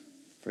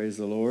Praise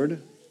the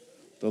Lord.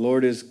 The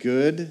Lord is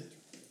good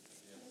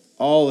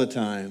all the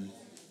time,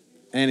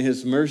 and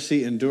his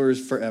mercy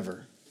endures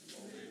forever.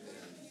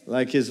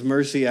 Like his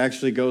mercy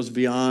actually goes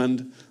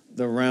beyond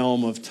the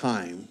realm of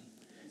time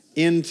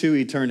into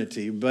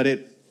eternity, but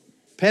it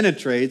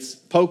penetrates,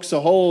 pokes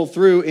a hole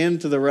through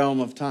into the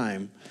realm of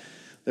time.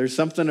 There's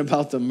something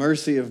about the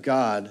mercy of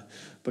God,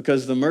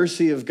 because the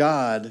mercy of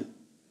God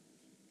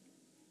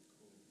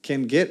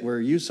can get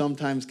where you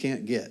sometimes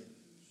can't get.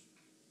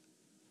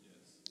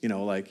 You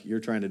know, like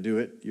you're trying to do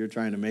it, you're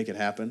trying to make it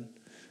happen,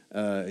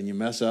 and you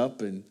mess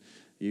up and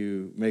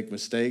you make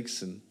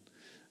mistakes, and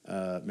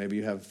maybe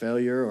you have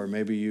failure, or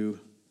maybe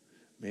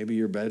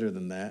you're better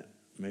than that.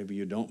 Maybe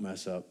you don't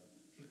mess up.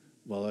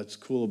 Well, what's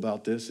cool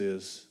about this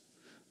is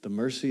the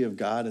mercy of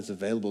God is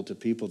available to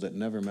people that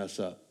never mess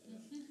up.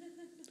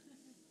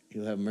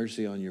 He'll have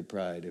mercy on your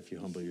pride if you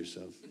humble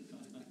yourself.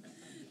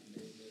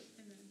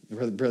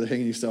 Brother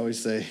Hagen used to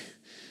always say,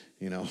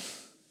 you know,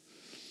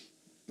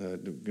 we're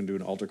going to do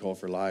an altar call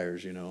for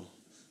liars, you know.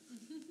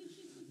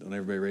 Don't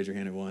everybody raise your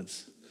hand at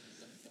once.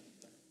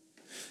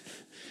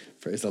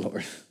 Praise the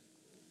Lord.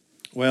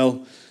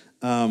 Well,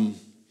 I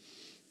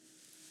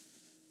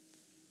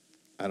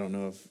don't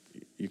know if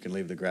you can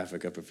leave the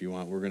graphic up if you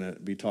want. We're going to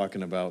be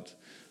talking about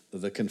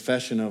the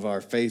confession of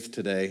our faith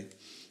today,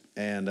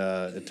 and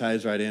it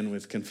ties right in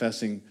with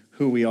confessing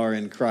who we are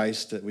in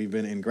Christ, that we've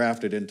been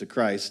engrafted into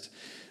Christ.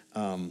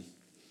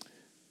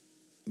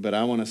 But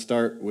I want to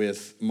start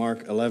with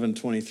Mark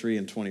 11:23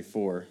 and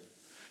 24.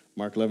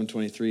 Mark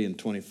 11:23 and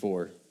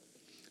 24.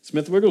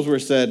 Smith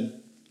Wigglesworth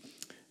said,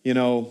 you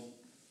know,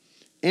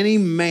 any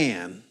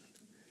man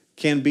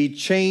can be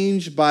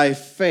changed by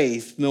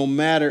faith no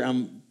matter,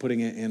 I'm putting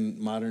it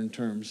in modern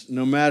terms,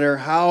 no matter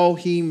how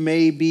he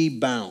may be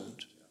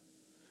bound.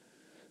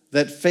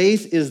 That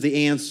faith is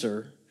the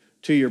answer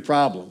to your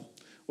problem.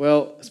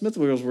 Well, Smith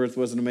Wigglesworth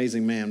was an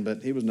amazing man,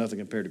 but he was nothing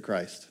compared to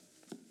Christ.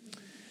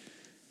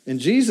 And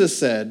Jesus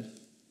said,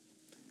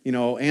 you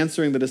know,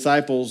 answering the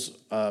disciples'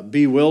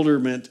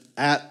 bewilderment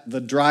at the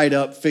dried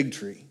up fig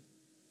tree.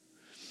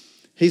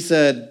 He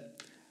said,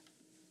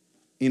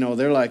 you know,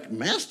 they're like,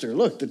 Master,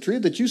 look, the tree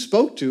that you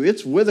spoke to,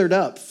 it's withered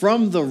up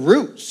from the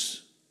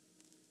roots.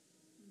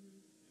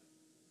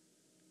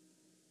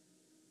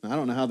 I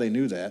don't know how they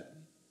knew that.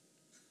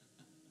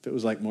 If it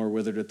was like more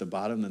withered at the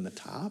bottom than the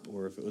top,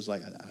 or if it was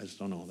like, I just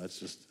don't know. That's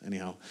just,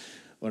 anyhow.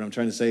 What I'm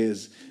trying to say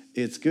is,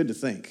 it's good to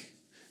think.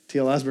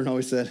 T.L. Osborne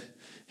always said,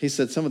 he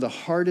said, some of the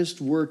hardest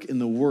work in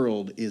the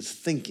world is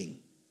thinking.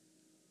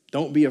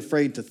 Don't be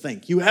afraid to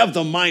think. You have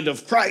the mind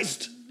of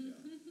Christ.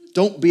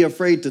 Don't be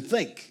afraid to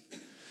think.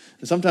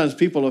 And sometimes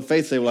people of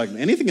faith say, well, like,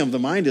 anything of the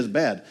mind is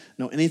bad.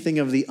 No, anything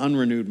of the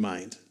unrenewed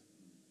mind,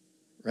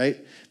 right?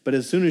 But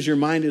as soon as your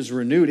mind is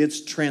renewed,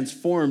 it's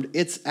transformed.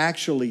 It's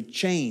actually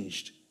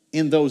changed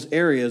in those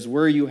areas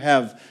where you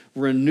have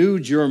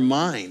renewed your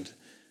mind.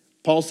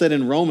 Paul said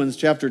in Romans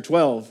chapter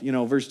 12, you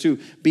know, verse 2,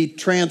 be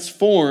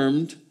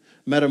transformed,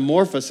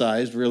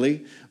 metamorphosized,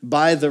 really,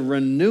 by the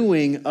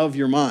renewing of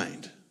your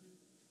mind.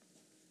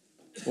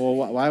 Well,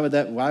 why would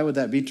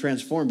that be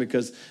transformed?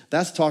 Because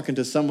that's talking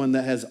to someone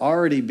that has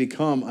already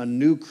become a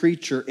new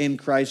creature in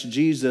Christ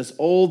Jesus.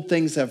 Old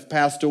things have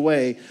passed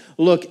away.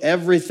 Look,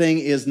 everything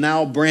is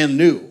now brand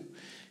new.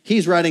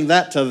 He's writing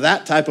that to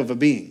that type of a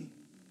being,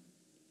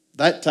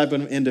 that type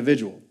of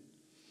individual.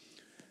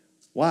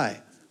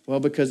 Why? Well,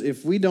 because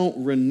if we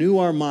don't renew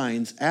our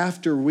minds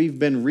after we've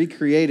been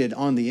recreated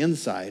on the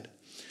inside,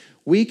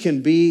 we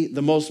can be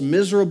the most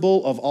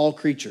miserable of all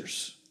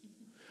creatures.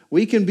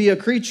 We can be a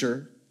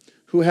creature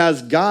who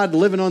has God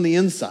living on the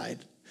inside,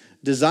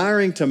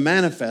 desiring to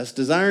manifest,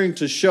 desiring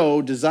to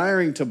show,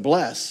 desiring to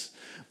bless,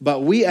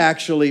 but we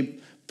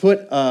actually put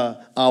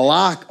a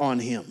lock on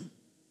him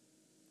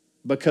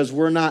because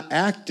we're not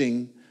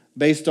acting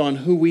based on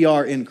who we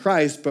are in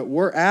Christ, but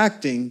we're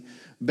acting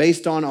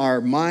based on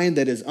our mind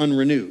that is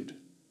unrenewed.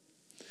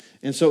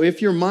 And so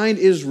if your mind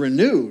is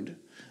renewed,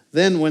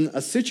 then when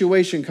a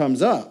situation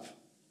comes up,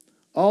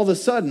 all of a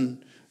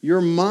sudden,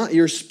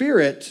 your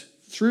spirit,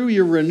 through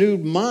your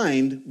renewed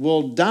mind,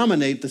 will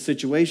dominate the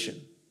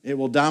situation. It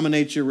will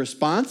dominate your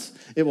response.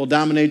 It will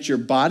dominate your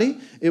body.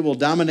 It will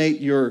dominate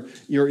your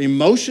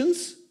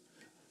emotions.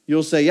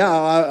 You'll say, yeah,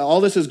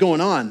 all this is going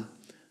on,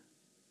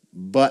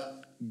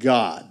 but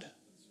God.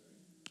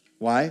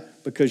 Why?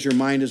 Because your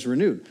mind is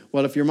renewed.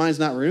 Well, if your mind's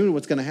not renewed,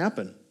 what's going to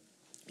happen?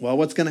 Well,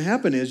 what's going to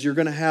happen is you're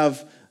going to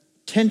have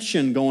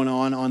tension going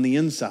on the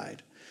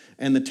inside.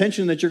 And the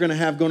tension that you're going to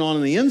have going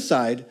on the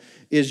inside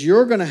is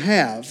you're going to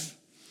have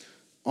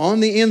on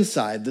the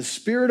inside the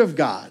Spirit of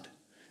God.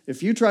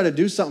 If you try to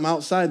do something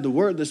outside the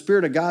Word, the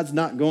Spirit of God's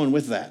not going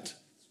with that.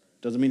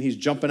 Doesn't mean he's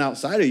jumping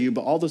outside of you,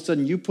 but all of a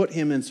sudden you put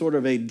him in sort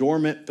of a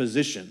dormant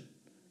position.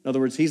 In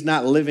other words, he's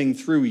not living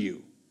through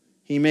you.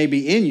 He may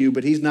be in you,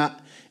 but he's not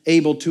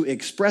able to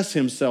express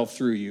himself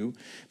through you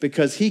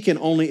because he can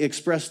only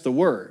express the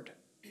Word.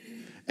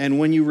 And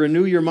when you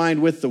renew your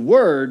mind with the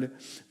word,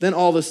 then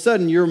all of a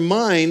sudden your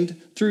mind,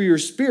 through your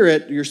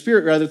spirit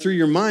through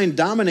your mind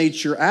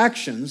dominates your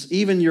actions,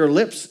 even your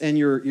lips and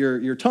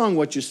your tongue,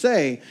 what you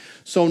say.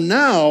 So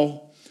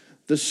now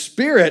the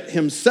Spirit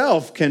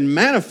himself can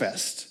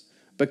manifest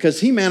because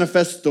he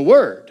manifests the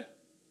word.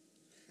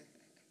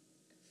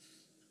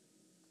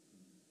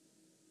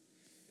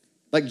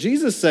 Like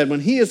Jesus said, when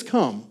he has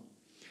come,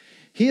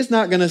 he is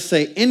not going to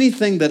say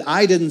anything that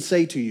I didn't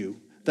say to you,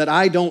 that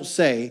I don't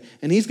say,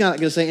 and he's not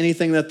going to say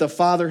anything that the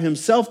Father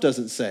himself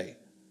doesn't say.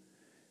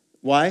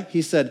 Why?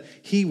 He said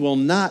he will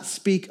not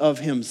speak of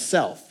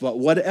himself, but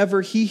whatever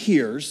he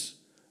hears,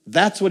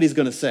 that's what he's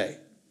going to say.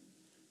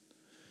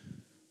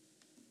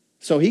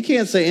 So he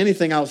can't say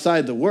anything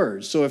outside the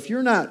word. So if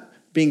you're not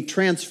being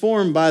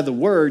transformed by the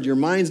word, your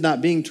mind's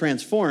not being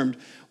transformed,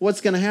 what's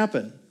going to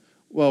happen?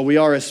 Well, we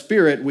are a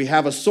spirit, we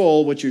have a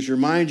soul, which is your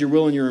mind, your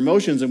will, and your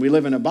emotions, and we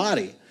live in a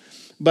body.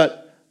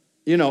 But,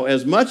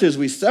 as much as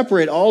we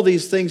separate all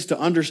these things to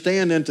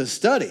understand and to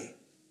study,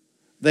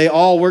 they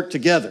all work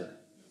together,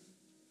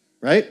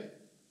 right?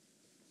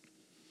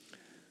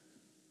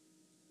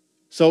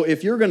 So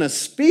if you're going to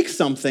speak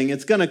something,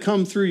 it's going to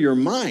come through your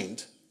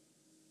mind,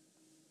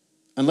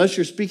 unless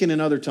you're speaking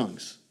in other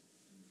tongues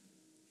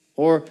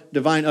or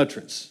divine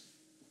utterance,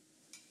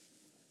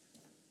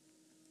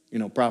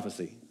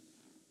 prophecy.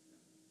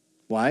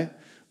 Why?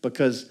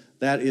 Because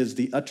that is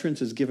the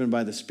utterance is given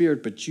by the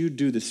Spirit, but you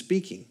do the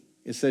speaking.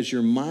 It says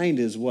your mind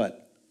is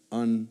what?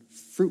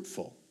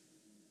 Unfruitful.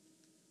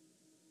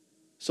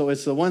 So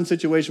it's the one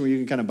situation where you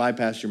can kind of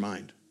bypass your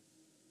mind.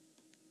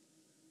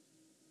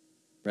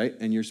 Right?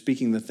 And you're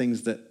speaking the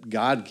things that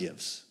God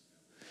gives.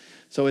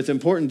 So it's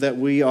important that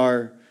we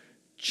are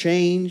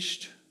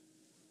changed,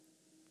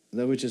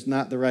 which is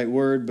not the right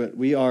word, but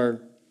we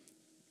are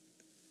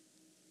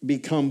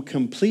become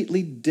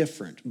completely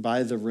different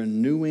by the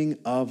renewing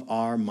of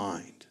our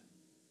mind.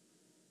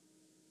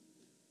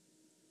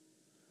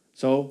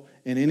 So,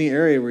 in any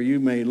area where you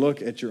may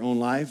look at your own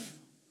life,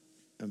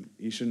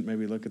 you shouldn't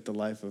maybe look at the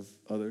life of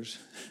others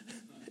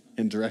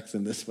and direct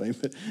them this way,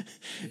 but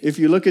if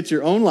you look at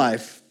your own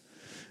life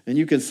and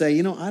you can say,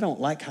 I don't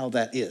like how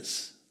that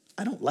is.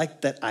 I don't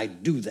like that I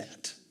do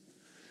that.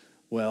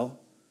 Well,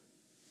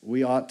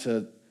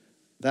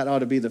 that ought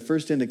to be the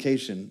first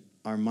indication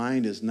our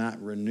mind is not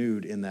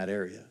renewed in that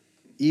area.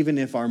 Even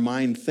if our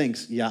mind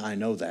thinks, yeah, I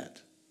know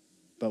that.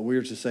 But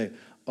we're to say,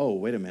 oh,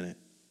 wait a minute.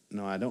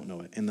 No, I don't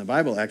know it. And the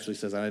Bible actually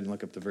says, I didn't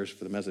look up the verse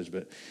for the message,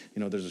 but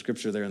there's a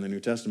scripture there in the New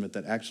Testament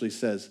that actually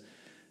says,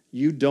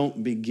 you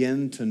don't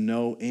begin to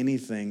know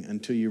anything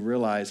until you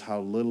realize how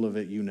little of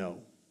it you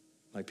know.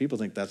 Like people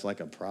think that's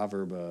like a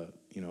proverb,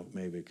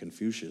 maybe a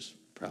Confucius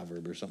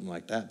proverb or something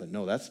like that. But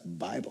no, that's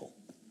Bible.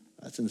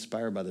 That's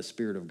inspired by the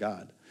Spirit of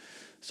God.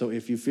 So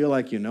if you feel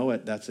like you know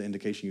it, that's an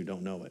indication you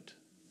don't know it.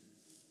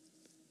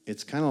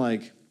 It's kind of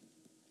like,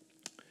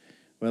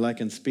 well, I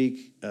can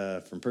speak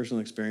from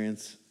personal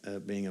experience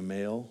being a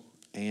male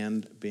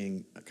and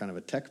being a kind of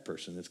a tech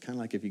person. It's kind of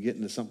like if you get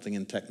into something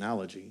in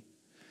technology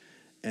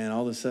and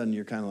all of a sudden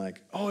you're kind of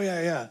like, oh,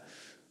 yeah,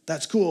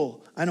 that's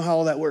cool. I know how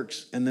all that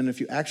works. And then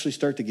if you actually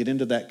start to get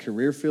into that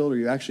career field or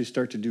you actually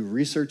start to do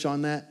research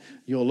on that,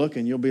 you'll look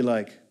and you'll be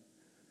like,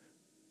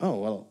 oh,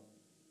 well,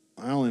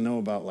 I only know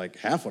about like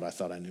half what I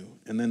thought I knew.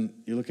 And then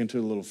you look into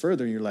it a little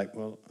further and you're like,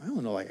 well, I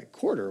only know like a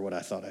quarter of what I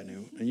thought I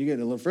knew. And you get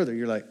a little further,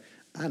 you're like,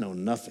 I know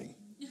nothing.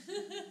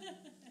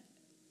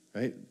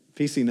 Right?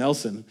 P.C.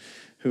 Nelson,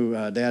 who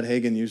Dad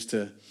Hagin used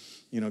to,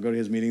 go to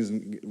his meetings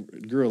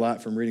and grew a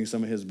lot from reading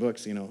some of his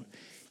books,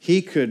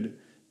 he could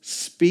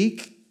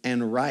speak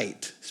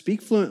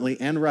fluently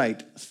and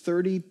write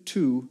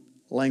 32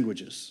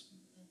 languages.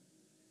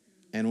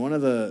 And one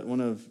of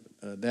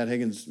Dad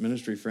Hagin's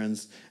ministry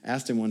friends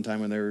asked him one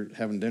time when they were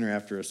having dinner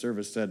after a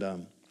service, said,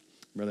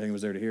 Brother Hagin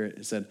was there to hear it,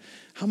 he said,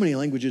 how many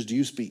languages do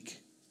you speak?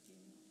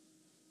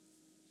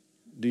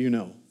 Do you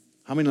know?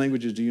 How many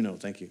languages do you know?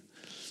 Thank you.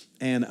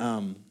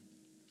 And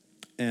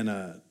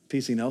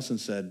P.C. Nelson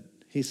said,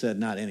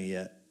 not any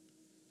yet.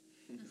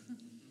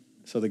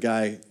 So the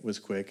guy was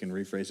quick and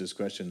rephrased his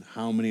question,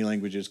 how many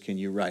languages can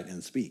you write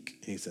and speak?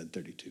 And he said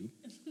 32.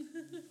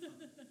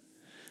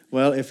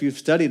 Well, if you've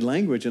studied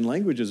language, and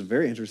language is a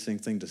very interesting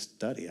thing to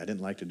study. I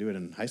didn't like to do it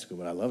in high school,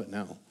 but I love it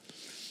now.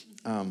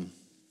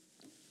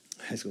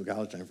 High school,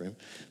 college time frame.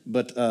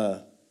 But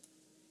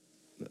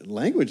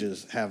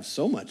languages have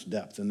so much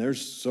depth, and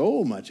there's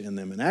so much in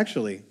them. And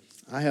actually,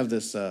 I have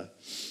this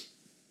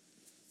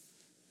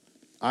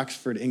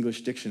Oxford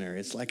English Dictionary.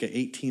 It's like an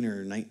 18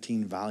 or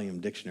 19 volume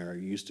dictionary,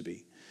 it used to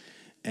be.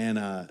 And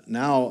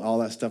now all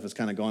that stuff is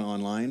kind of going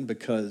online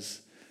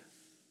because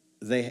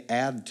they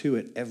add to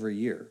it every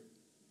year.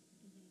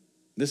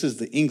 This is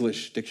the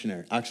English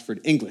dictionary,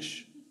 Oxford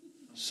English.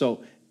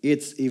 So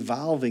it's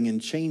evolving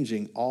and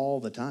changing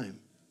all the time.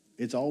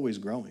 It's always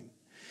growing.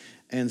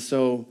 And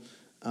so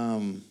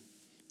the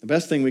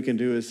best thing we can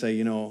do is say,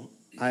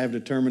 I have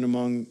determined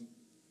among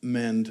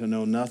men to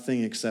know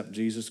nothing except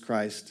Jesus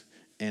Christ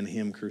and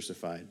him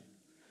crucified.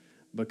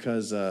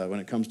 Because when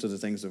it comes to the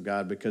things of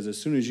God, because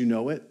as soon as you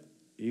know it,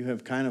 you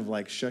have kind of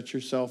like shut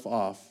yourself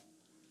off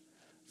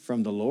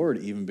from the Lord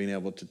even being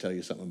able to tell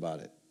you something about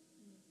it.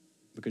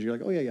 Because you're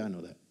like, oh, yeah, I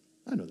know that.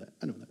 I know that.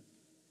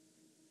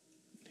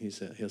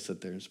 He'll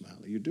sit there and smile.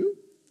 You do?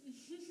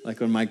 Like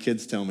when my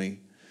kids tell me,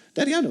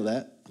 Daddy, I know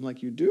that. I'm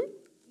like, you do?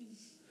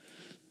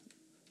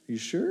 You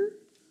sure?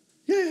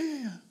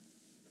 Yeah.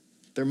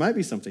 There might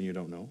be something you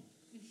don't know.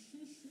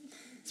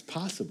 It's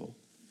possible.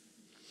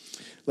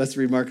 Let's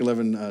read Mark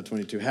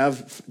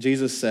 11:22.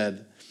 Jesus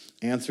said,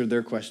 answered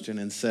their question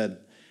and said,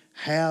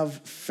 have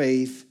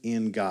faith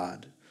in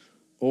God.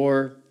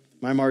 Or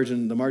the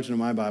margin of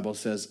my Bible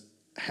says,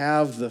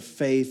 have the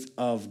faith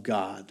of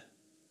God.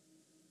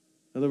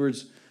 In other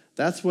words,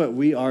 that's what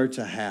we are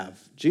to have.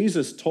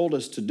 Jesus told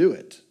us to do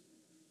it.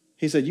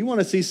 He said, you want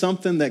to see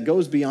something that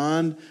goes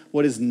beyond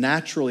what is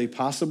naturally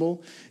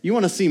possible? You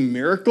want to see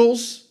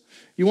miracles?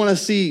 You want to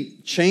see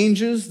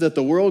changes that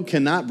the world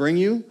cannot bring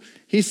you?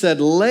 He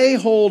said, lay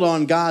hold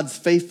on God's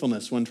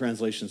faithfulness, one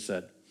translation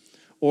said.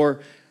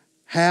 Or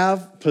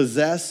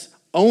possess,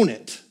 own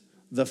it,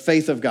 the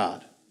faith of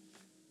God.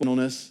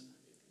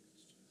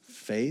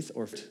 Faith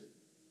or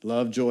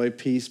love, joy,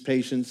 peace,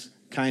 patience,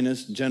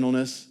 kindness,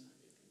 gentleness,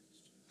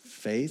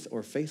 faith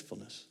or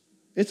faithfulness.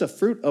 It's a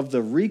fruit of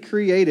the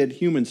recreated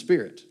human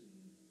spirit.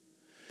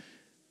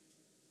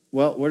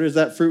 Well, where does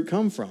that fruit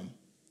come from?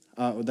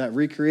 That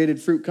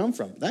recreated fruit come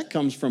from? That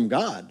comes from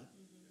God.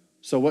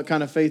 So what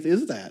kind of faith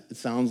is that? It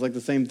sounds like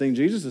the same thing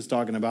Jesus is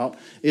talking about.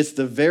 It's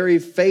the very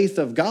faith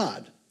of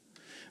God.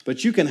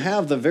 But you can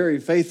have the very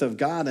faith of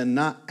God and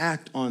not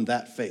act on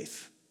that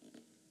faith.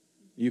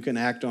 You can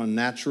act on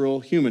natural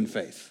human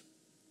faith.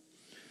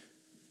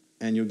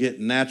 And you'll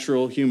get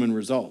natural human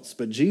results.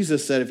 But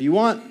Jesus said,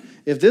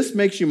 if this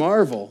makes you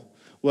marvel,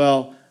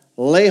 well,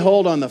 lay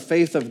hold on the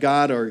faith of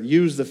God or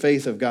use the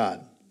faith of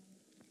God.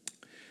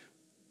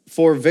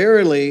 For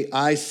verily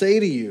I say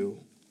to you,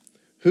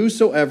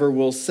 whosoever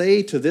will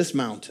say to this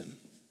mountain.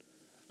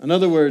 In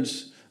other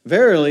words,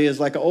 verily is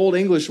like an old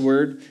English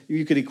word.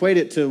 You could equate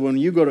it to when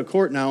you go to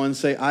court now and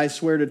say, I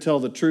swear to tell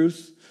the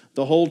truth,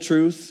 the whole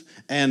truth,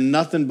 and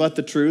nothing but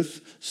the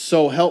truth,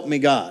 so help me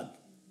God.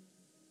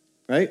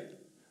 Right?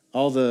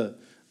 All the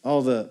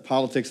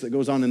politics that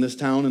goes on in this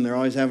town, and they're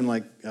always having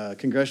like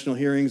congressional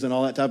hearings and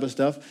all that type of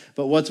stuff.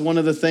 But what's one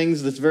of the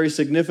things that's very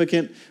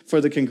significant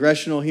for the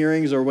congressional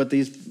hearings or what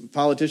these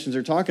politicians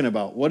are talking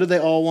about? What do they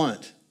all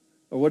want?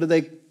 Or what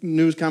do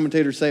news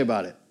commentators say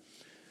about it?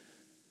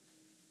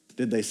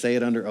 Did they say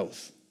it under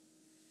oath?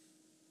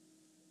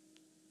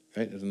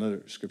 Right? There's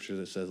another scripture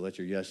that says, let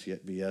your yes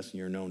yet be yes and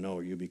your no, no,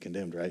 or you be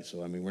condemned, right? So,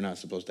 we're not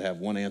supposed to have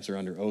one answer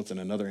under oath and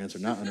another answer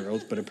not under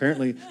oath, but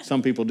apparently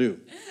some people do.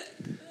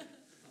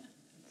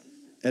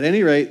 At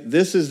any rate,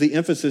 this is the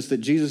emphasis that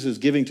Jesus is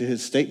giving to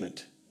his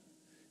statement.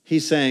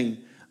 He's saying,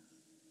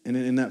 and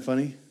isn't that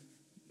funny?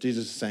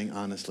 Jesus is saying,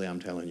 honestly, I'm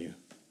telling you.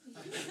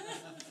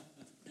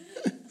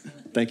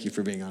 Thank you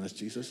for being honest,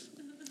 Jesus.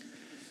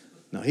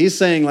 No, he's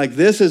saying like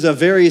this is a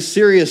very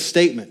serious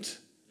statement.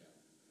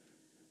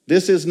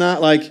 This is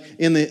not like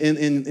in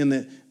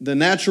the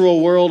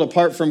natural world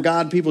apart from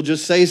God, people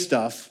just say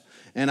stuff.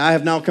 And I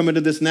have now come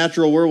into this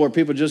natural world where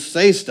people just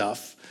say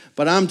stuff.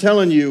 But I'm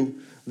telling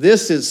you,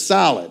 this is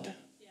solid.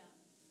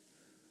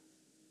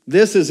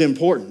 This is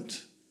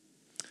important.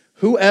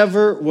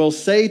 Whoever will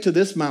say to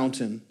this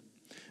mountain,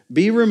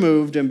 be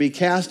removed and be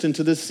cast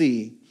into the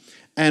sea,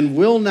 and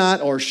will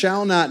not or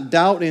shall not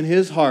doubt in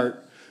his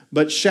heart,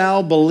 but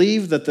shall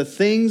believe that the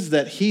things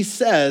that he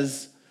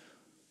says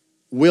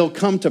will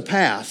come to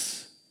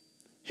pass,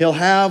 he'll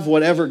have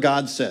whatever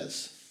God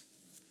says.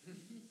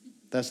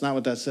 That's not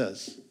what that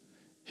says.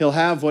 He'll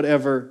have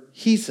whatever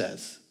he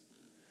says.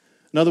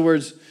 In other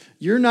words,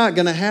 you're not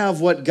going to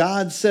have what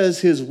God says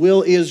his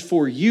will is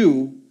for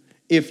you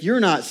if you're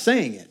not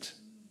saying it.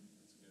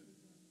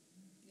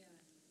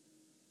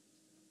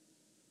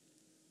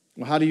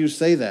 Well, how do you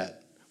say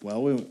that?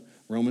 Well,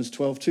 Romans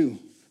 12:2.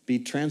 Be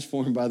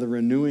transformed by the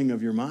renewing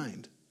of your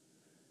mind.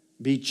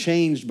 Be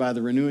changed by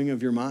the renewing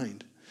of your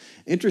mind.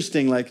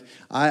 Interesting, like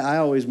I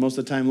always most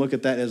of the time look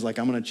at that as like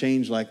I'm going to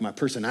change like my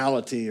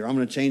personality or I'm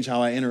going to change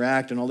how I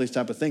interact and all these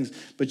type of things.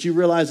 But you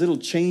realize it'll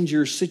change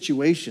your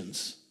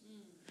situations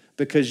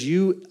because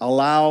you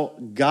allow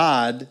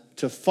God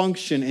to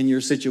function in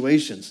your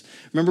situations.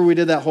 Remember we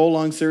did that whole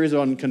long series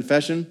on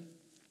confession?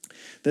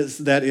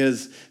 That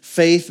is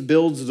faith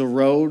builds the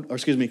road,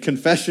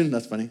 confession,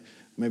 that's funny.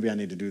 Maybe I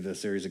need to do this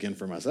series again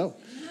for myself.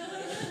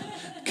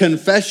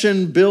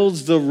 Confession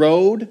builds the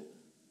road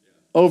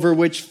over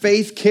which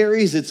faith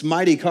carries its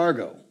mighty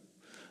cargo.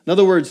 In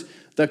other words,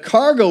 the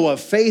cargo of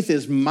faith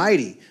is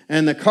mighty.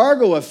 And the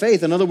cargo of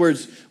faith, in other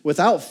words,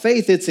 without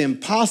faith, it's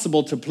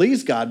impossible to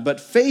please God. But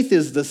faith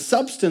is the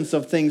substance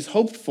of things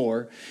hoped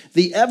for,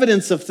 the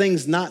evidence of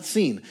things not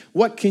seen.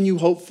 What can you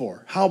hope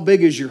for? How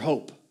big is your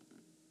hope?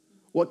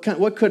 What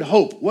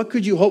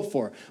could you hope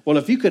for? Well,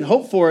 if you can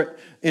hope for it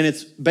and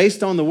it's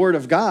based on the word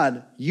of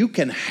God, you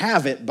can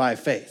have it by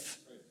faith.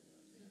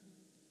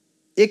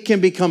 It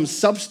can become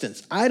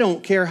substance. I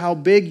don't care how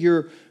big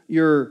your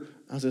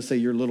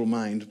little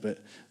mind, but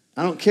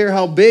I don't care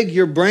how big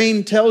your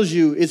brain tells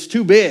you it's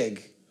too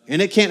big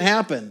and it can't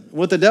happen.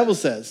 What the devil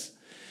says,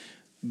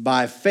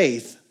 by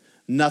faith,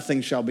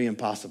 nothing shall be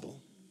impossible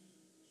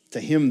to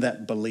him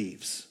that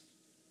believes.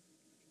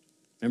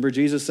 Remember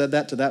Jesus said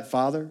that to that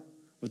father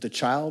with the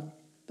child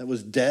that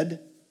was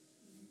dead?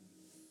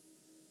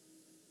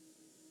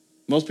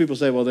 Most people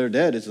say, well, they're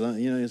dead. It's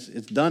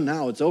done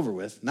now. It's over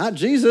with. Not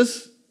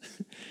Jesus.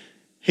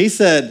 He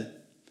said,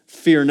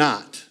 fear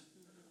not.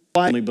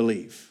 Only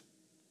believe.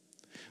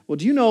 Well,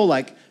 do you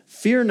know,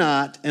 fear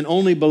not and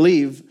only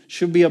believe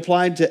should be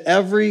applied to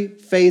every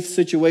faith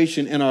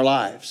situation in our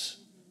lives.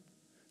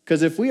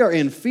 Because if we are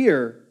in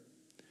fear,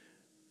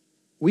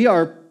 we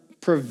are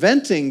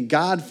preventing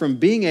God from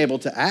being able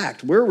to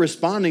act. We're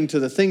responding to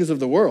the things of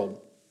the world.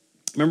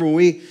 Remember when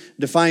we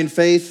defined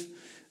faith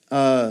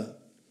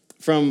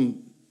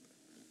from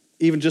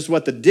even just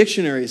what the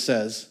dictionary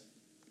says?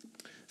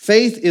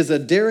 Faith is a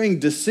daring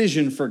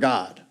decision for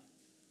God.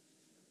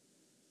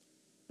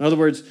 In other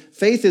words,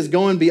 faith is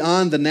going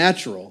beyond the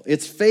natural.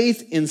 It's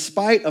faith in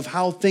spite of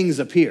how things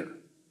appear.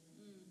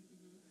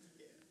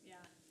 Yeah.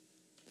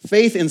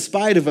 Faith in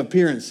spite of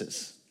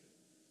appearances.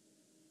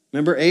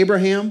 Remember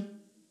Abraham?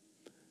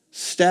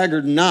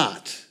 Staggered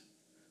not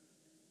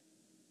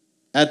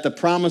at the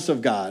promise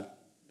of God,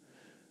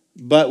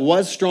 but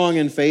was strong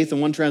in faith. And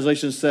one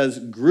translation says,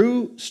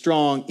 grew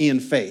strong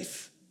in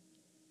faith.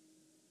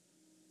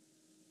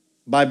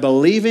 By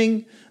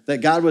believing that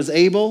God was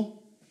able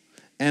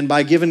and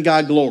by giving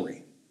God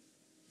glory.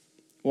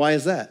 Why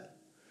is that?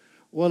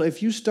 Well,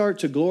 if you start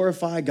to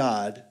glorify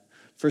God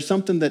for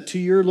something that to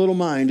your little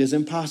mind is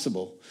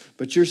impossible,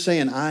 but you're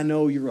saying, I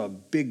know you're a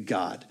big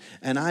God,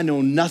 and I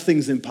know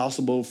nothing's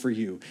impossible for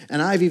you,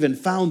 and I've even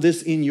found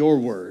this in your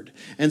word,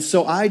 and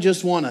so I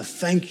just want to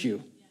thank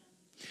you.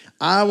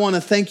 I want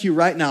to thank you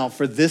right now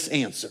for this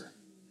answer.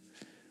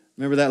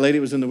 Remember that lady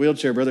was in the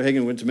wheelchair. Brother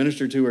Hagin went to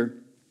minister to her,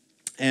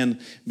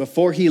 and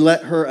before he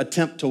let her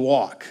attempt to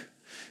walk,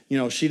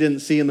 she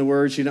didn't see in the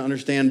word, she didn't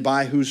understand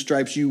by whose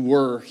stripes you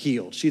were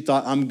healed. She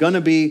thought, I'm going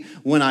to be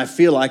when I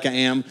feel like I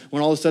am.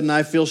 When all of a sudden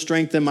I feel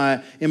strength in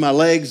my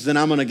legs, then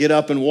I'm going to get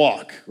up and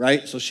walk,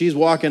 right? So she's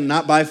walking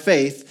not by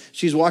faith,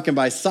 she's walking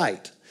by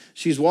sight.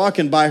 She's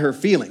walking by her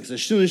feelings.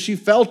 As soon as she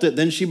felt it,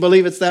 then she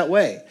believed it's that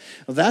way.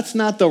 Well, that's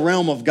not the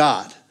realm of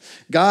God.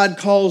 God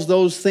calls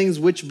those things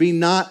which be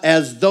not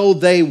as though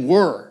they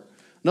were.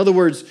 In other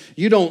words,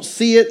 you don't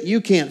see it, you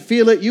can't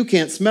feel it, you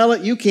can't smell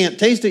it, you can't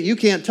taste it, you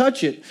can't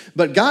touch it.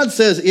 But God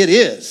says it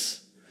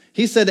is.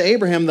 He said to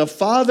Abraham, the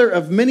father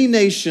of many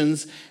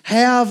nations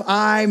have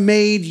I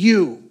made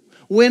you,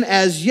 when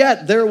as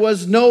yet there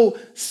was no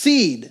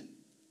seed.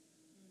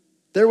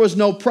 There was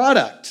no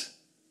product.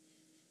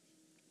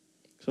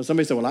 So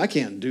somebody said, well, I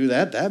can't do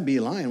that. That'd be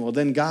lying. Well,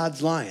 then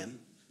God's lying.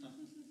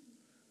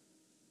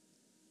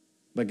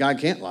 But God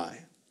can't lie.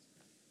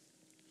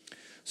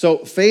 So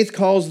faith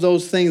calls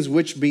those things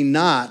which be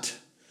not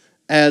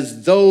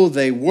as though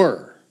they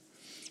were.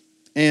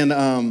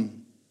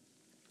 And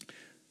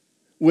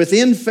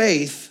within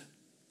faith,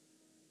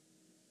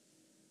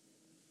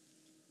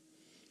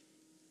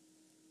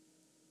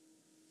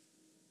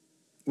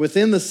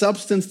 within the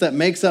substance that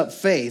makes up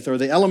faith, or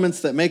the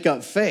elements that make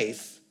up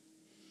faith,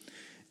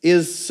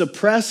 is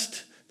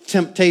suppressed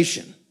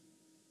temptation.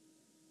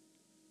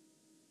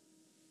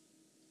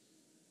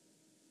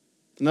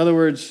 In other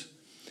words,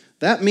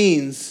 that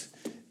means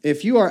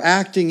if you are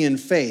acting in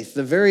faith,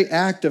 the very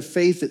act of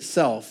faith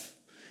itself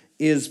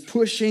is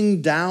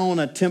pushing down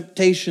a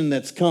temptation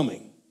that's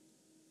coming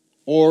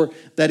or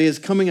that is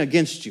coming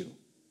against you.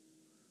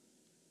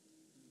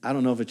 I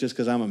don't know if it's just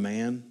because I'm a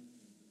man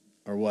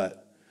or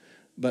what,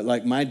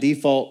 but my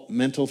default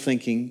mental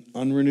thinking,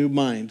 unrenewed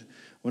mind,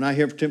 when I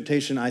hear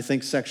temptation, I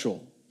think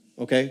sexual,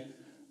 okay?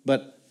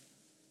 But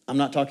I'm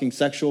not talking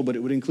sexual, but it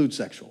would include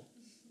sexual.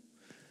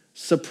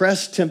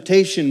 Suppressed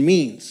temptation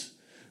means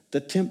the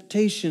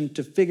temptation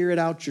to figure it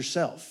out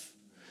yourself,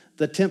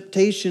 the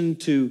temptation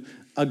to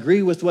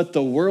agree with what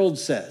the world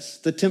says,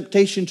 the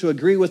temptation to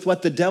agree with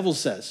what the devil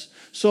says.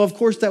 So, of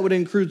course, that would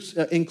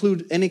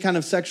include any kind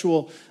of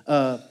sexual,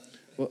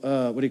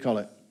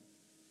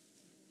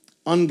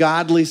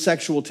 ungodly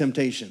sexual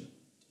temptation,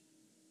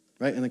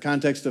 right? In the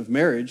context of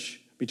marriage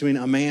between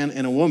a man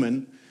and a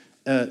woman,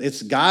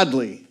 it's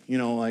godly,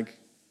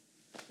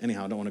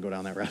 anyhow, I don't want to go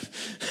down that route.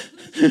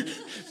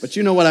 But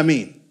you know what I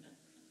mean.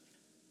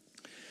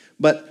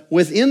 But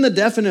within the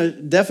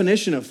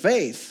definition of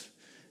faith,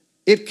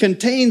 it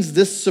contains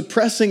this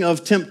suppressing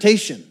of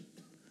temptation.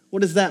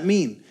 What does that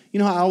mean? You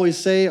know how I always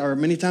say, or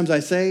many times I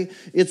say,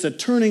 it's a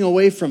turning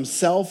away from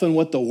self and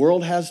what the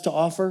world has to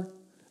offer.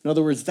 In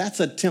other words, that's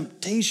a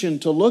temptation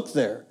to look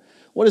there.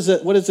 What does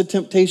a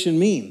temptation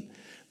mean?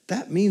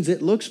 That means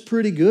it looks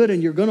pretty good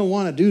and you're going to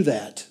want to do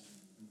that.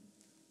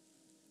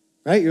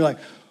 Right? You're like,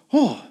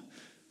 oh,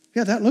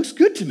 yeah, that looks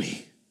good to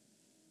me.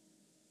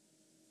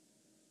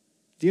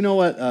 Do you know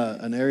what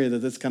an area that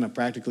this kind of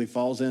practically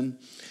falls in?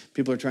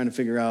 People are trying to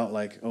figure out,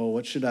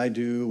 what should I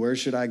do? Where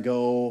should I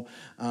go?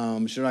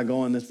 Should I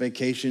go on this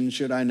vacation?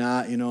 Should I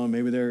not? And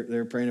maybe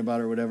they're praying about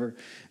it or whatever.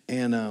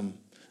 And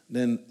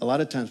then a lot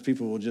of times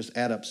people will just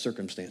add up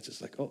circumstances.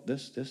 Like, oh,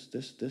 this.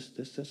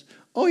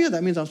 Oh, yeah,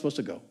 that means I'm supposed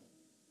to go.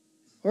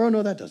 Or, oh,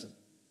 no, that doesn't.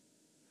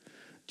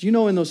 Do you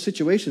know in those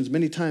situations,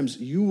 many times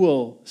you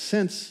will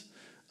sense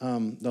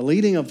the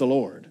leading of the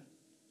Lord.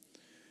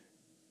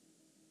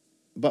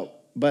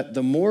 But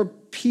the more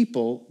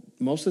people,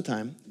 most of the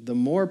time, the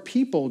more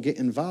people get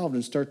involved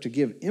and start to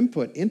give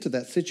input into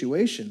that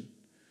situation,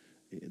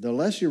 the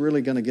less you're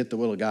really going to get the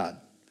will of God.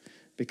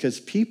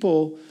 Because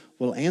people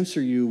will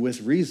answer you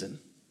with reason.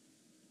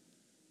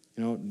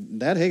 You know,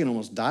 Dad Hagin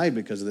almost died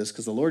because of this,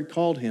 because the Lord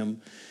called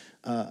him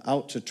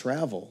out to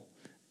travel.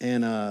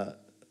 And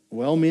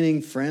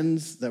well-meaning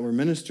friends that were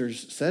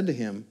ministers said to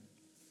him,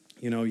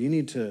 you know, you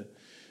need to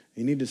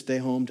stay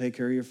home, take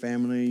care of your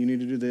family, you need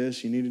to do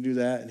this, you need to do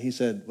that. And he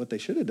said, what they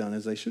should have done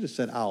is they should have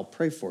said, I'll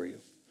pray for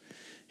you.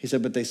 He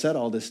said, but they said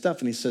all this stuff,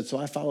 and he said, so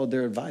I followed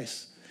their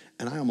advice,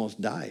 and I almost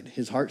died.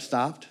 His heart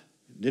stopped,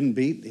 didn't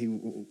beat. He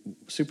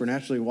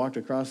supernaturally walked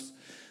across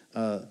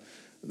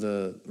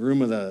the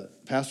room of the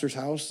pastor's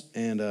house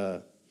and,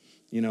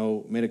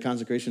 made a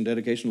consecration,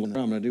 dedication. I'm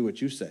going to do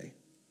what you say.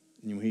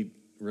 And he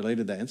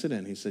related that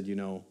incident. He said,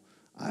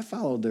 I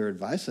followed their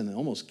advice, and it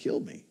almost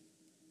killed me.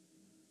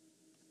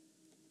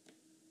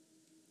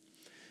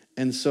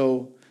 And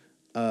so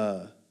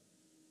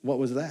what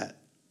was that?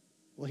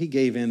 Well, he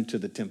gave in to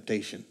the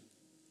temptation.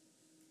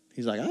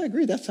 He's like, I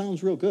agree, that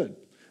sounds real good,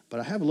 but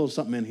I have a little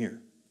something in here.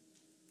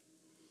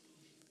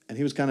 And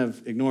he was kind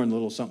of ignoring the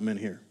little something in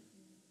here.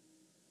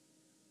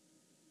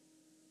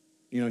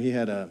 He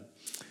had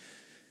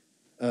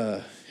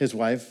his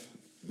wife,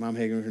 Mom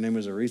Hagin, her name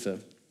was Aretha,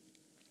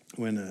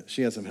 when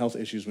she had some health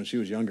issues when she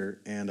was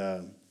younger.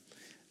 And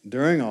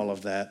during all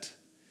of that,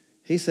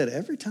 he said,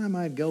 every time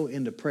I'd go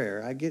into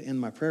prayer, I'd get in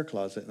my prayer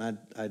closet and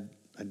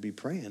I'd be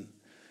praying.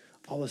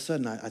 All of a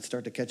sudden, I'd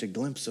start to catch a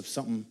glimpse of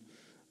something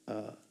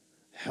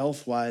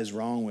health-wise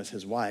wrong with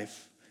his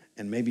wife,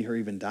 and maybe her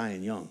even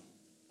dying young.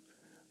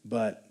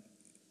 But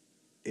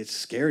it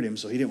scared him,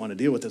 so he didn't want to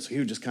deal with it. So he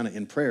was just kind of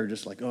in prayer,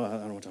 just like, oh, I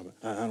don't want to talk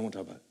about it. I don't want to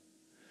talk about it.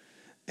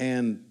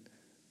 And,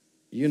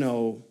 I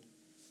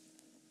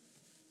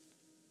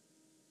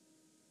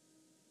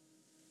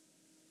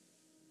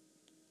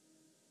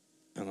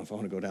don't know if I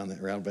want to go down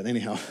that route, but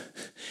anyhow,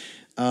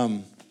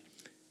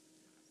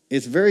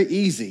 it's very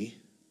easy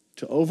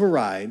to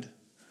override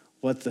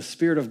what the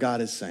Spirit of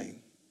God is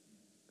saying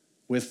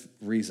with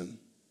reason.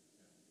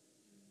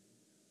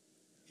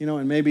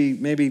 And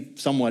maybe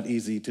somewhat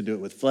easy to do it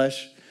with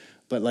flesh,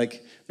 but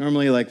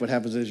normally what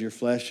happens is your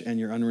flesh and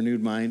your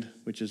unrenewed mind,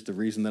 which is the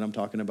reason that I'm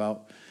talking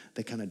about,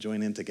 they kind of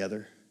join in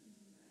together.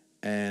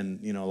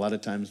 And, a lot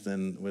of times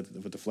then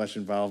with the flesh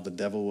involved, the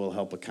devil will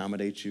help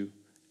accommodate you.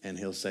 And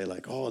he'll say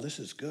oh, this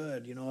is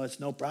good, it's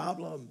no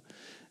problem.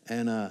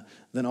 And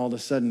then all of a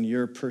sudden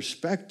your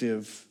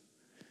perspective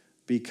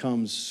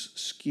becomes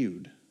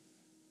skewed.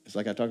 It's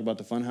like I talk about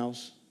the fun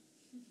house,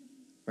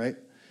 right?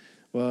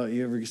 Well,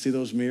 you ever see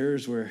those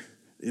mirrors where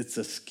it's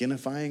a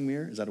skinifying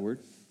mirror? Is that a word?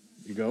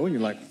 You go and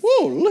you're like,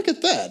 whoa, look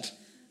at that,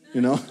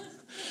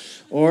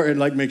 Or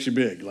it makes you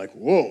big,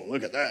 whoa,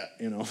 look at that,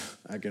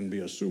 I can be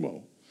a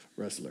sumo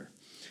wrestler.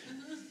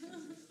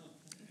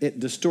 It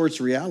distorts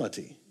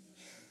reality.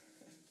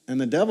 And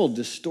the devil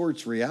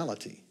distorts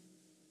reality.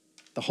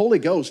 The Holy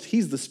Ghost,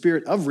 he's the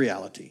spirit of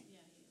reality.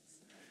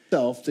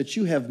 Self that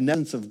you have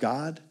knowledge of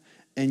God,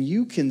 and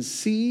you can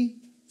see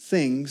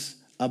things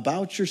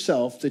about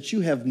yourself that you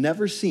have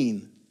never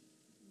seen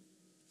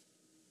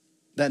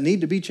that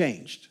need to be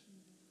changed.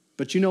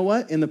 But you know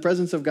what? In the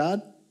presence of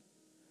God,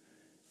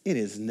 it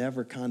is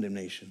never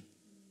condemnation.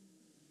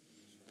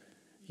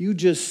 You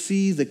just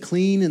see the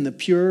clean and the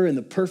pure and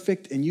the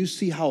perfect, and you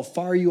see how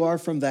far you are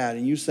from that,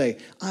 and you say,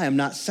 I am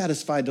not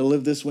satisfied to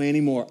live this way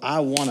anymore. I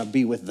want to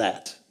be with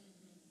that.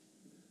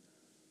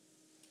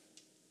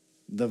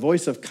 The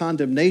voice of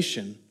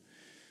condemnation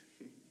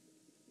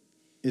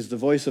is the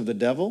voice of the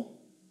devil,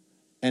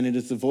 and it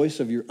is the voice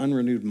of your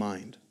unrenewed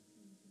mind.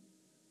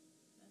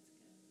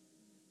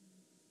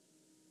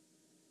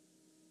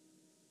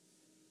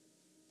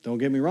 Don't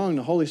get me wrong,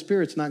 the Holy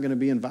Spirit's not going to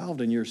be involved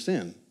in your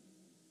sin.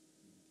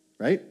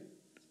 Right?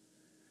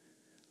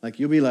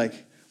 You'll be like,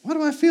 why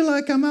do I feel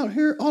like I'm out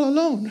here all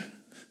alone?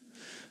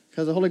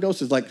 Because the Holy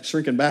Ghost is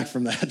shrinking back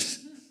from that.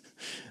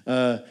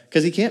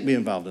 Because he can't be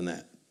involved in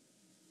that.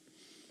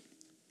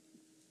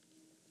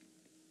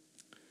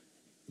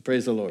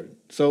 Praise the Lord.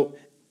 So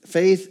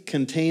faith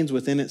contains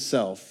within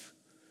itself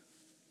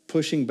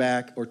pushing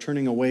back or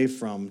turning away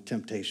from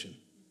temptation.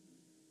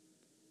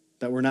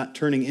 That we're not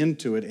turning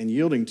into it and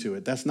yielding to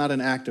it. That's not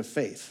an act of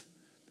faith.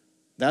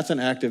 That's an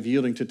act of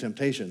yielding to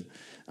temptation.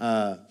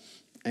 I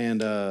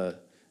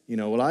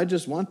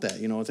just want that.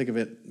 Think of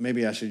it,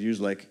 maybe I should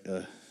use I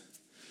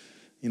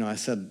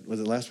said, was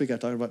it last week I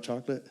talked about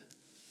chocolate?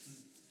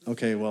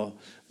 Okay, well,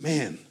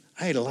 man,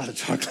 I ate a lot of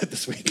chocolate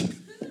this week.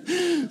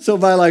 So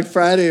by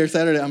Friday or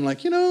Saturday, I'm on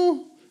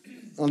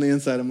the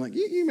inside, I'm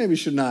you maybe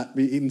should not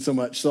be eating so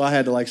much. So I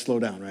had to slow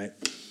down, right?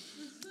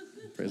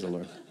 Praise the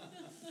Lord.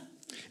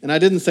 And I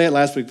didn't say it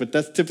last week, but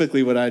that's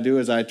typically what I do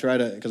is I try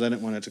to, because I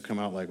didn't want it to come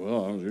out like,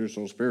 well, you're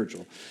so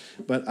spiritual.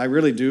 But I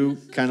really do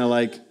kind of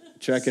like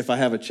check if I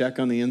have a check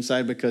on the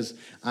inside, because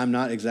I'm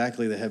not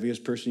exactly the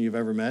heaviest person you've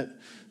ever met.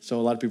 So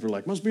a lot of people are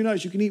like, must be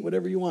nice, you can eat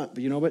whatever you want.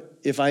 But you know what?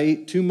 If I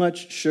eat too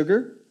much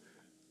sugar,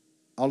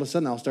 all of a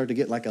sudden I'll start to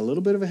get like a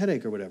little bit of a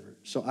headache or whatever.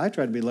 So I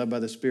try to be led by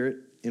the Spirit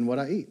in what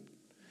I eat.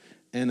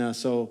 And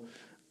so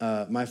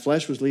my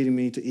flesh was leading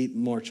me to eat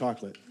more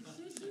chocolate.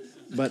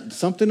 But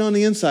something on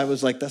the inside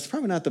was like, that's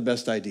probably not the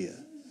best idea.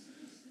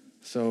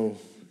 So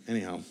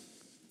anyhow,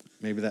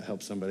 maybe that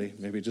helps somebody.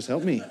 Maybe it just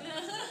helped me.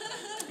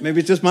 Maybe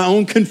it's just my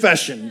own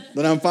confession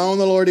that I'm following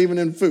the Lord even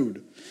in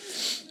food.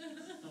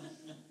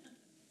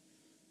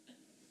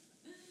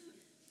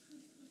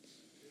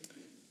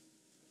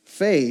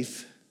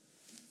 Faith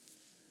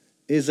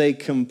is a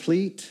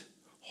complete,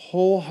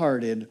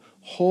 wholehearted,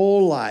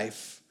 whole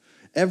life,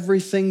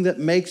 everything that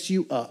makes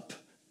you up,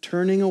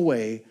 turning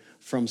away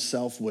from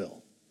self-will.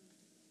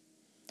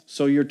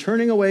 So you're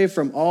turning away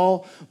from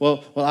all,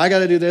 well, I got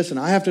to do this, and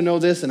I have to know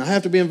this, and I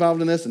have to be involved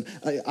in this, and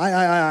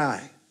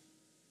I.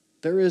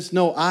 There is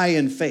no I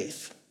in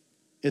faith.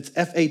 It's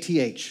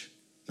F-A-T-H.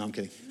 No, I'm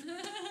kidding.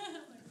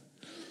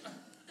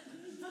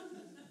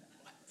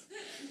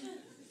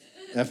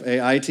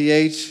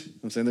 F-A-I-T-H.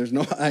 I'm saying there's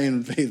no I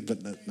in faith,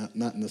 but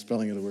not in the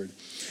spelling of the word.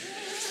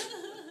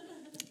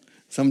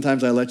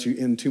 Sometimes I let you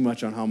in too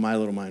much on how my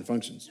little mind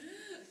functions.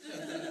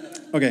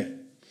 Okay.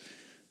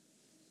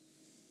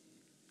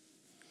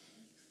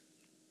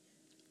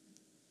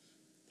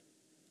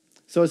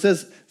 So it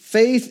says,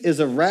 faith is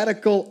a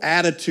radical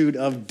attitude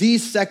of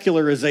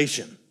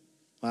desecularization.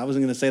 Well, I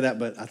wasn't going to say that,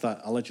 but I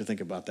thought I'll let you think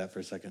about that for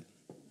a second.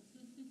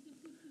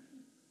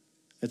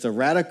 It's a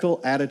radical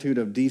attitude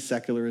of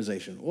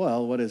desecularization.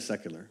 Well, what is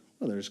secular?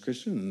 Well, there's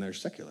Christian and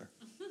there's secular.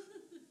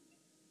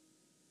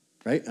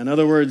 Right? In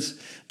other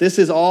words, this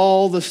is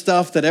all the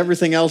stuff that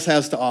everything else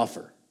has to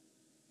offer.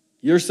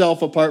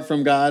 Yourself apart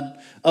from God,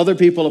 other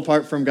people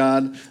apart from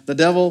God, the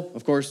devil,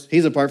 of course,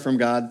 he's apart from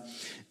God.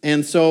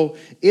 And so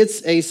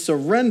it's a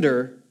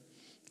surrender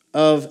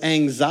of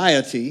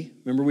anxiety.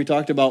 Remember we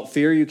talked about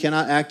fear? You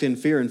cannot act in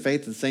fear and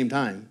faith at the same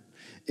time.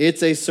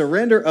 It's a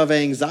surrender of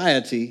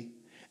anxiety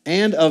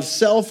and of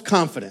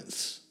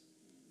self-confidence.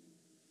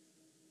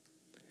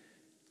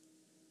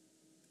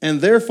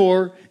 And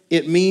therefore,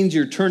 it means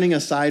you're turning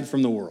aside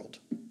from the world.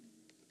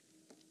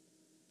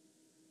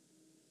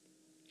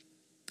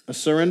 A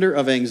surrender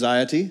of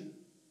anxiety,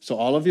 so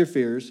all of your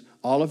fears,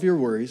 all of your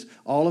worries,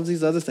 all of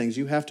these other things,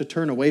 you have to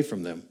turn away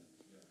from them.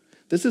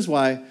 This is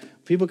why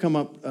people come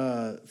up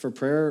for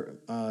prayer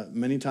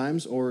many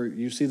times, or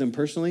you see them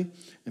personally,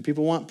 and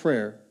people want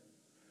prayer,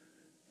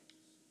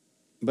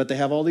 but they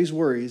have all these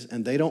worries,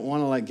 and they don't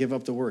want to give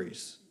up the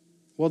worries.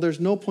 Well, there's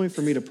no point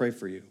for me to pray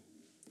for you,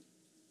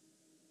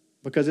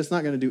 because it's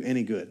not going to do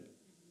any good.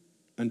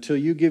 Until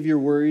you give your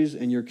worries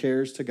and your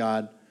cares to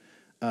God,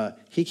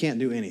 he can't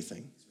do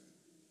anything.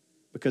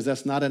 Because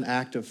that's not an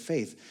act of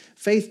faith.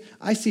 Faith,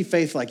 I see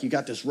faith like you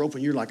got this rope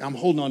and you're like, I'm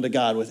holding on to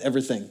God with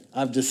everything.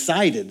 I've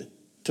decided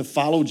to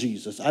follow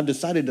Jesus. I've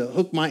decided to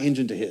hook my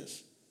engine to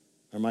his.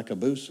 Or my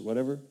caboose, or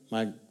whatever,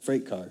 my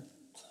freight car,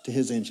 to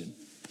his engine.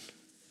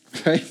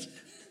 Right?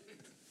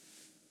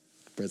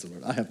 Praise the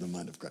Lord. I have the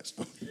mind of Christ.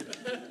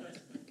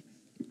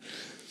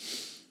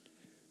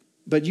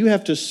 But you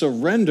have to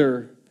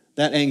surrender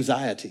that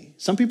anxiety.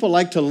 Some people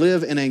like to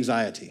live in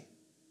anxiety.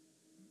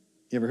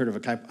 You ever heard of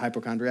a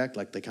hypochondriac?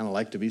 Like they kind of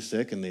like to be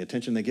sick and the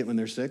attention they get when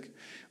they're sick?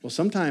 Well,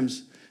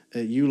 sometimes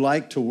you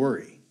like to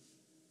worry.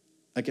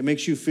 Like it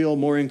makes you feel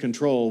more in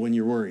control when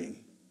you're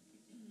worrying.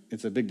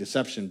 It's a big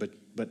deception,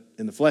 but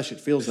in the flesh it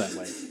feels that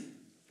way.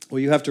 Well,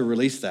 you have to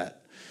release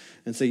that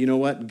and say, you know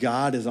what?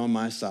 God is on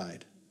my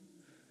side.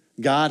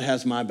 God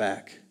has my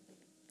back.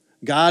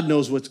 God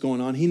knows what's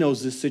going on. He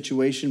knows this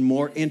situation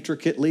more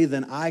intricately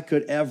than I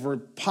could ever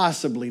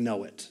possibly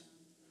know it.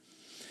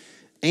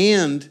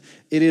 And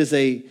it is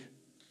a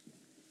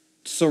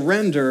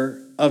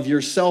surrender of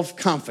your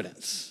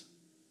self-confidence.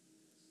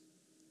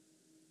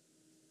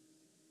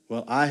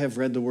 Well, I have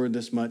read the word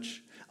this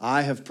much.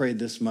 I have prayed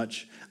this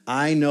much.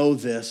 I know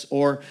this,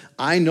 or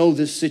I know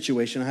this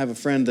situation. I have a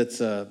friend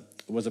that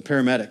was a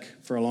paramedic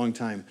for a long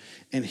time,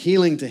 and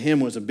healing to him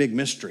was a big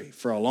mystery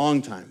for a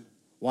long time.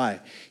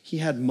 Why? He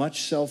had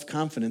much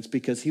self-confidence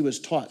because he was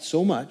taught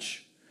so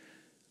much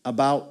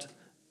about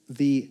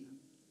the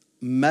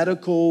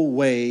medical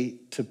way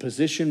to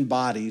position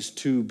bodies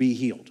to be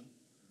healed.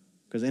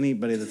 Because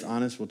anybody that's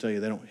honest will tell you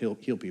they don't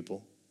heal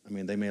people. I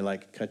mean, they may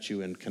cut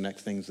you and connect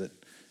things that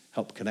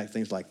help connect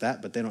things like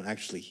that, but they don't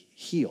actually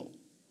heal.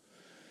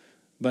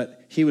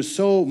 But he was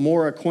so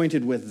more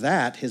acquainted with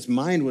that, his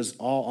mind was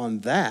all on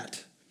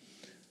that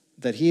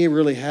he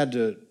really had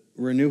to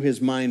renew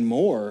his mind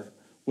more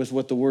with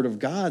what the Word of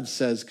God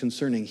says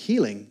concerning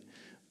healing,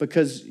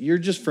 because you're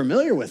just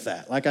familiar with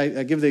that. Like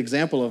I give the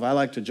example of I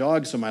like to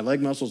jog so my leg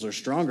muscles are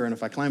stronger, and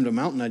if I climbed a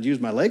mountain, I'd use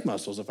my leg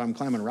muscles if I'm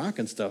climbing rock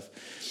and stuff.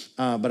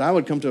 But I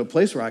would come to a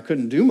place where I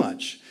couldn't do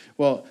much.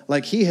 Well,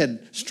 he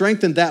had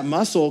strengthened that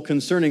muscle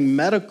concerning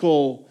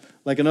medical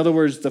Like, in other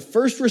words, the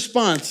first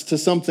response to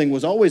something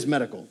was always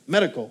medical,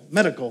 medical,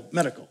 medical,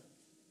 medical.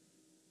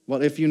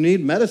 Well, if you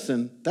need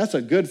medicine, that's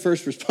a good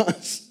first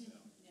response.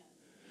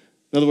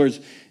 In other words,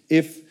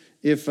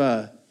 if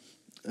Dad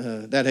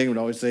Hagen would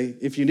always say,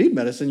 if you need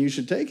medicine, you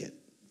should take it.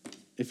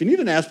 If you need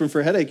an aspirin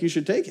for a headache, you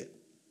should take it.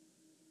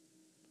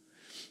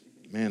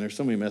 Man, there's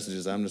so many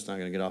messages, I'm just not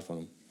going to get off on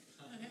them.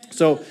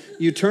 So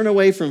you turn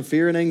away from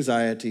fear and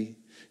anxiety.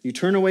 You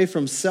turn away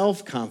from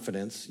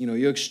self-confidence.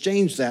 You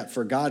exchange that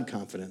for God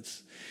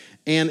confidence.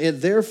 And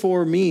it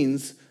therefore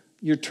means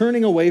you're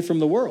turning away from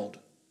the world.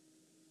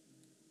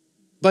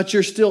 But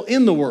you're still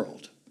in the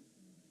world.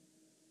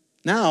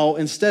 Now,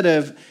 instead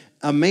of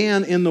a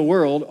man in the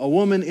world, a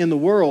woman in the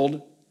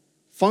world,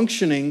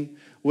 functioning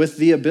with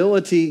the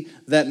ability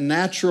that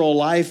natural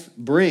life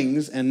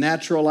brings and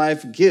natural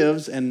life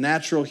gives and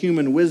natural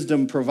human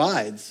wisdom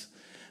provides,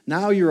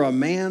 now you're a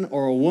man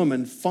or a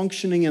woman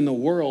functioning in the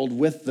world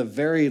with the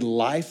very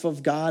life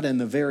of God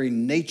and the very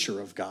nature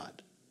of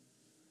God.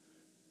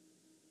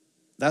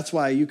 That's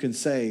why you can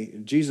say,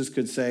 Jesus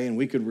could say, and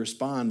we could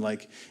respond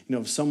like,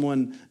 if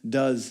someone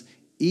does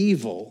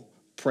evil,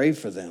 pray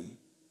for them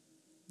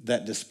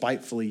that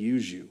despitefully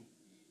use you.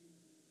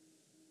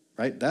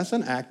 Right? That's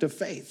an act of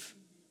faith.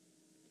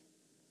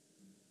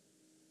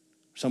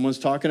 Someone's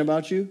talking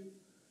about you,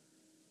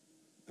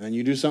 and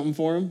you do something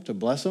for them to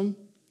bless them,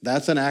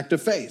 that's an act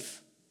of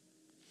faith.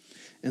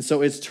 And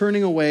so it's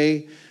turning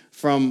away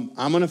from,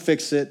 I'm going to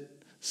fix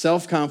it,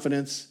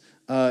 self-confidence.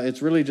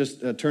 It's really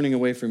just turning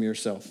away from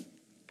yourself.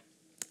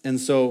 And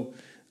so,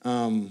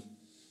 man,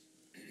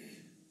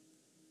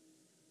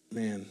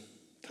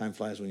 time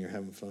flies when you're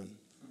having fun.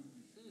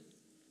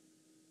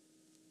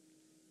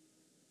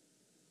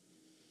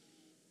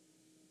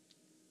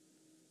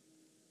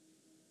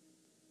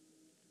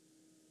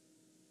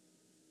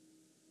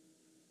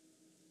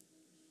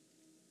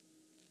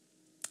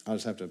 I'll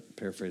just have to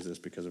paraphrase this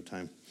because of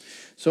time.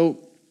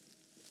 So,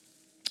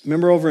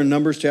 remember over in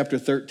Numbers chapter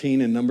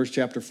 13 and Numbers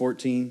chapter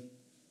 14,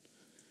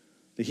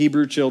 the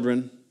Hebrew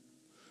children,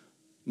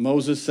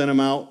 Moses sent them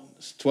out,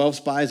 12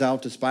 spies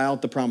out to spy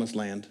out the promised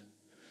land.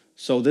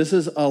 So this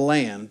is a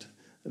land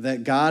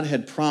that God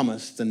had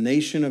promised the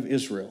nation of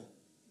Israel,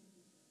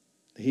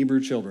 the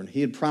Hebrew children.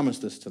 He had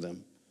promised this to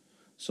them.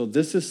 So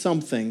this is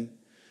something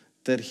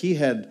that he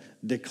had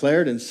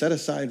declared and set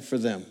aside for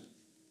them.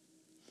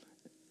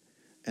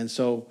 And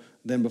so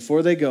then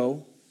before they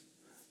go,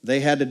 they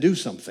had to do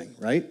something,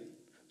 right?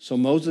 So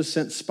Moses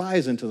sent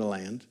spies into the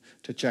land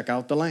to check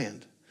out the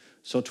land.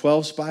 So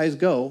 12 spies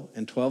go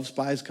and 12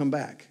 spies come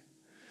back.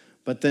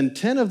 But then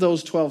 10 of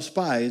those 12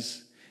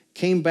 spies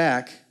came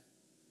back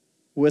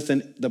with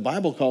the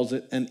Bible calls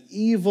it an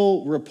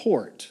evil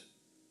report.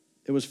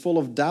 It was full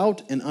of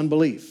doubt and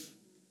unbelief.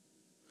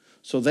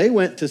 So they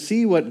went to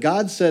see what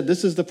God said,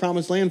 this is the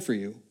promised land for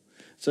you.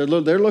 So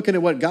they're looking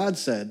at what God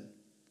said.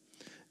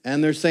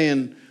 And they're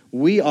saying,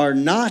 we are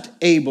not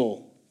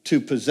able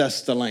to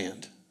possess the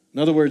land.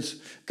 In other words,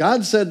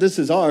 God said this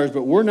is ours,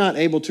 but we're not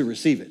able to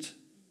receive it.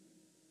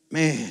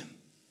 Man,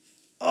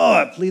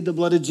 I plead the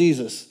blood of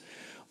Jesus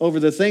over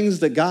the things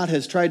that God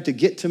has tried to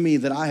get to me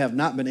that I have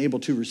not been able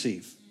to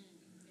receive.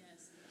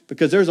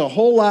 Because there's a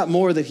whole lot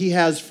more that he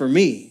has for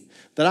me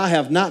that I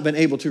have not been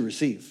able to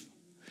receive.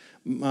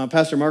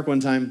 Pastor Mark one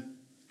time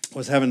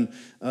was having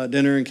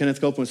dinner, and Kenneth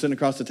Copeland was sitting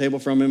across the table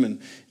from him,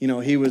 and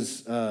he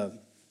was...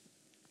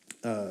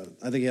 I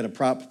think he had a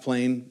prop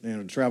plane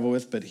to travel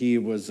with, but he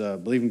was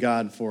believing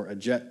God for a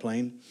jet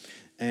plane.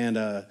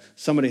 And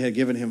somebody had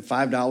given him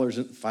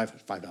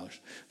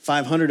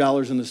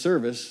 $500 in the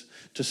service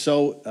to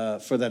sow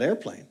for that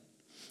airplane.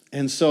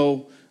 And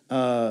so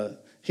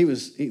he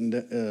was eating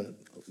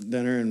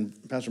dinner, and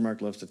Pastor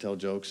Mark loves to tell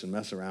jokes and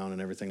mess around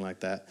and everything like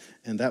that.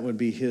 And that would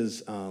be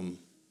his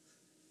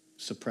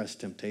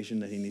suppressed temptation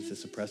that he needs to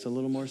suppress a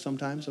little more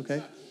sometimes,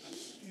 okay?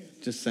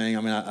 Just saying,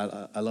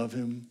 I love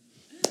him.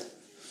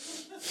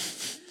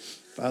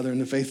 Father in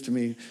the faith to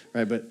me,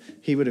 right? But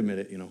he would admit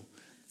it,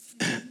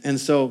 And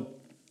so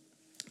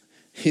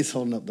he's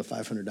holding up the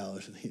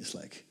 $500, and he's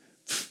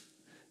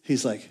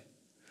like,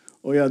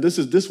 oh yeah,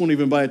 this won't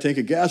even buy a tank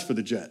of gas for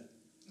the jet.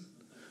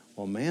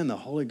 Well, man, the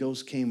Holy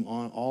Ghost came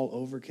on all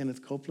over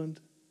Kenneth Copeland,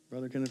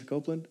 Brother Kenneth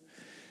Copeland,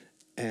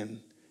 and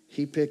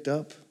he picked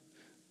up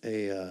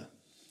a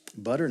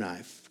butter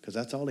knife, because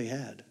that's all he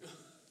had.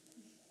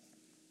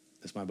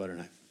 That's my butter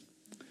knife.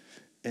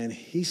 And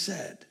he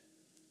said,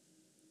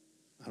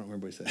 I don't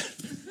remember what he said.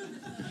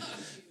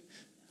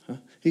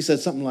 He said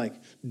something like,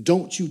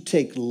 don't you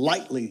take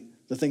lightly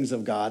the things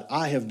of God.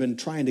 I have been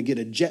trying to get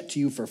a jet to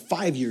you for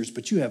 5 years,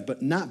 but you have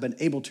not been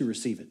able to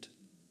receive it.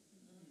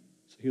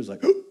 So he was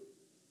like,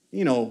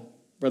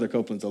 Brother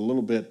Copeland's a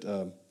little bit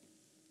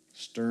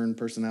stern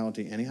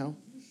personality anyhow,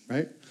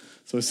 right?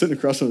 So he's sitting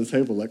across from the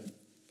table like,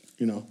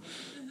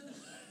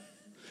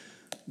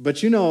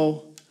 But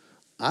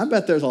I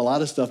bet there's a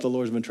lot of stuff the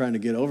Lord's been trying to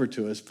get over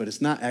to us, but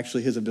it's not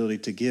actually his ability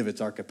to give,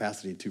 it's our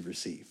capacity to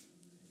receive.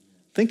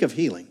 Think of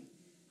healing.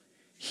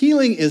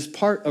 Healing is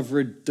part of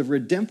the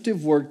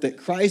redemptive work that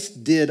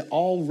Christ did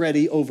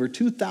already over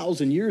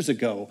 2,000 years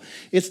ago.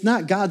 It's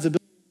not God's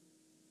ability,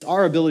 it's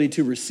our ability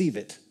to receive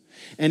it.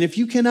 And if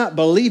you cannot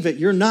believe it,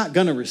 you're not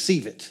going to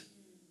receive it.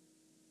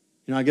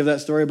 I give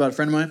that story about a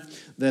friend of mine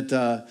that,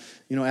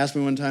 asked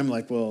me one time,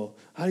 like, well,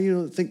 how do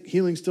you think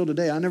healing's still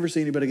today? I never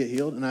see anybody get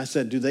healed. And I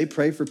said, do they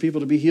pray for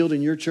people to be healed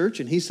in your church?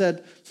 And he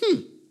said,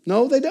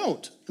 no, they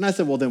don't. And I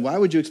said, well, then why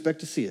would you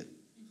expect to see it?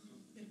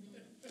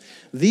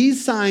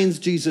 These signs,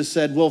 Jesus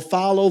said, will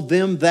follow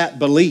them that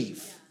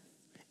believe.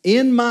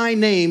 In my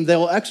name, they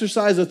will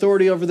exercise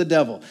authority over the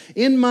devil.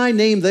 In my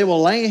name, they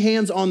will lay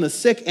hands on the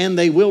sick and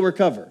they will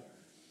recover.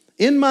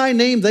 In my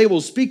name, they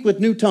will speak with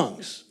new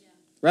tongues.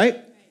 Right?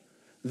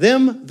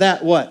 Them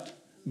that what?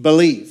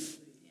 Believe.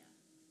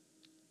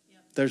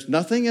 There's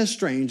nothing as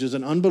strange as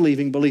an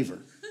unbelieving believer.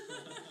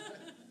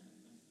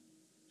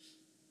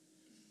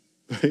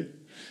 Right?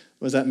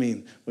 What does that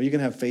mean? Well, you can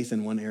have faith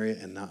in one area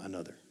and not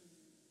another.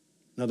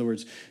 In other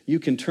words, you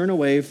can turn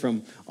away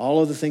from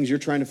all of the things you're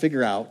trying to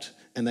figure out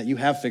and that you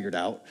have figured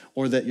out,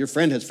 or that your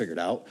friend has figured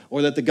out,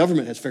 or that the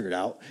government has figured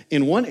out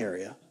in one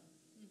area,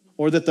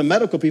 or that the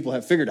medical people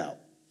have figured out,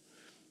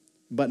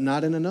 but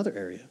not in another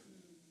area.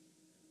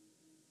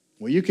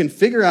 Well, you can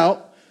figure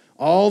out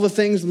all the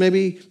things,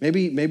 maybe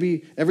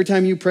every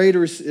time you pray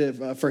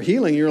for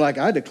healing, you're like,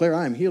 I declare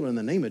I am healed in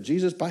the name of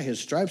Jesus. By his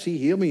stripes, he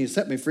healed me, he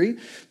set me free.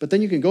 But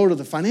then you can go to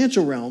the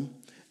financial realm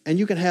and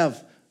you can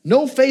have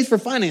no faith for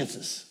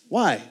finances.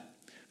 Why?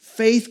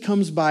 Faith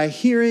comes by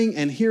hearing,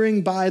 and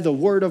hearing by the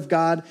word of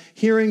God,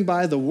 hearing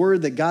by the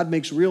word that God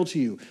makes real to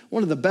you.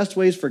 One of the best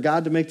ways for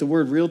God to make the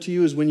word real to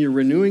you is when you're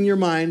renewing your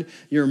mind,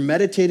 you're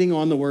meditating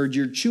on the word,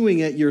 you're chewing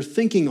it, you're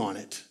thinking on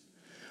it.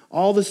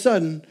 All of a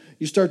sudden,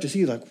 you start to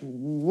see like,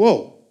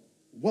 whoa,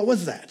 what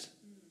was that?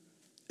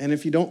 And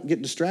if you don't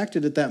get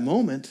distracted at that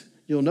moment,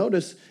 you'll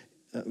notice,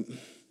 I don't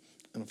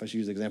know if I should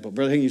use the example.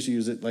 Brother Hing used to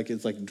use it like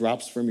it's like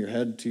drops from your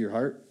head to your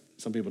heart.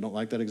 Some people don't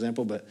like that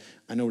example, but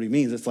I know what he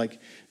means. It's like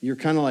you're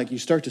kind of like you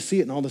start to see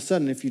it, and all of a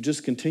sudden, if you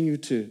just continue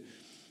to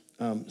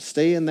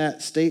stay in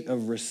that state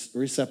of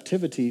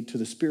receptivity to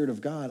the Spirit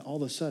of God, all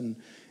of a sudden,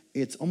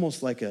 it's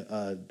almost like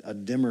a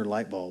dimmer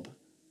light bulb.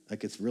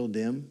 Like it's real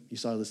dim. You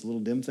saw this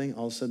little dim thing.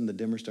 All of a sudden, the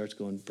dimmer starts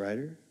going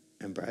brighter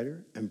and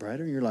brighter and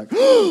brighter. And you're like,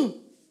 oh,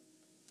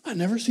 I've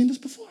never seen this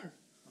before.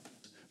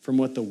 From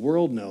what the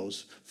world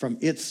knows from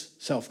its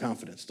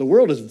self-confidence. The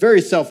world is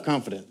very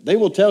self-confident. They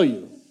will tell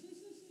you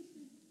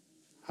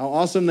how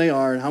awesome they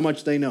are and how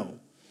much they know.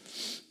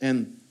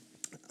 And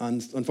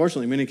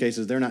unfortunately, in many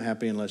cases, they're not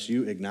happy unless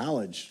you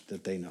acknowledge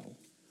that they know.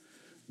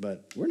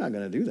 But we're not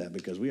going to do that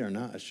because we are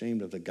not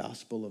ashamed of the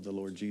gospel of the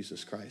Lord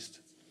Jesus Christ.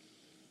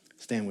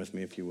 Stand with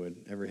me if you would.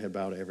 Every head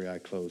bowed, every eye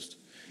closed.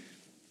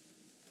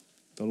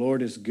 The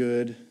Lord is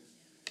good.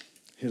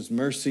 His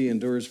mercy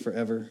endures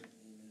forever.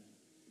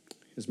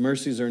 His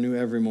mercies are new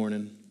every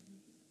morning.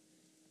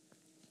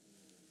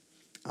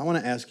 I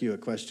want to ask you a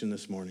question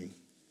this morning.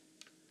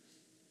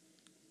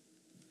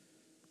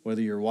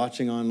 Whether you're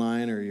watching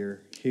online or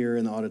you're here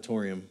in the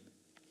auditorium,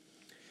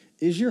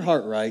 is your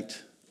heart right?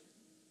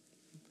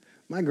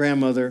 My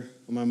grandmother,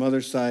 on my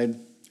mother's side,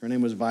 her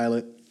name was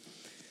Violet,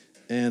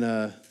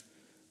 and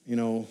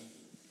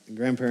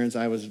grandparents,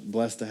 I was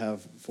blessed to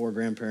have 4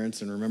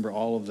 grandparents and remember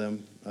all of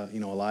them,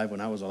 alive when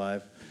I was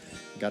alive.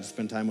 Got to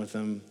spend time with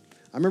them.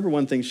 I remember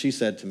one thing she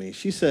said to me.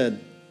 She said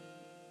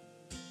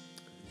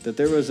that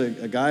there was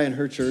a guy in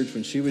her church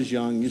when she was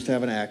young, used to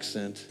have an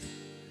accent,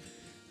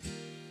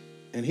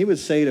 and he would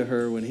say to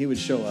her when he would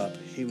show up,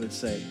 he would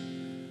say,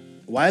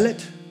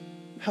 Violet,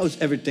 how's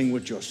everything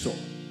with your soul?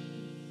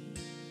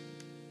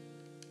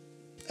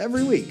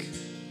 Every week.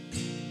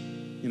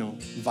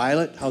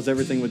 Violet, how's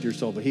everything with your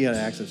soul? But he had an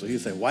accent, so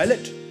he'd say,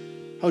 Violet,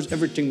 how's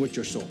everything with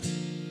your soul?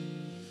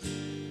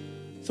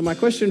 So my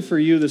question for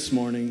you this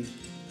morning,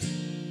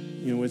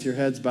 with your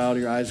heads bowed,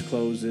 your eyes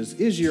closed,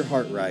 is your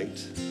heart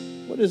right?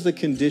 What is the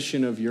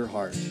condition of your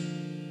heart?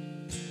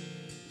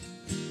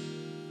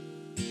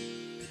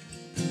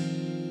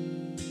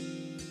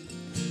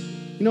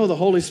 The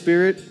Holy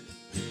Spirit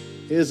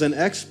is an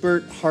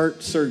expert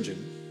heart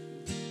surgeon.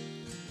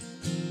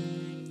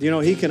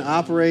 He can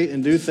operate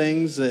and do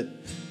things that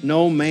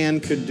no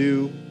man could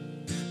do.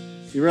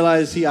 You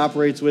realize he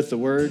operates with the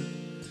Word.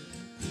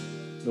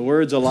 The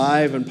Word's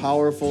alive and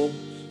powerful,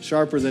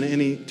 sharper than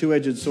any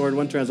two-edged sword.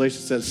 One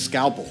translation says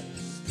scalpel,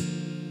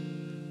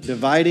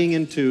 dividing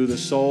into the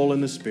soul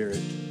and the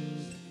spirit.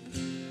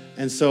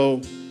 And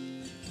so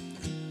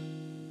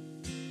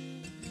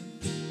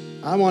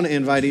I want to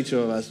invite each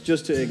of us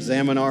just to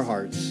examine our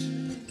hearts.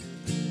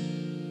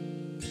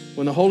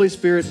 When the Holy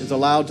Spirit is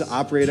allowed to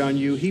operate on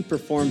you, he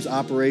performs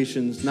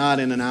operations not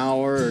in an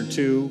hour or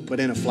two, but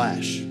in a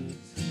flash.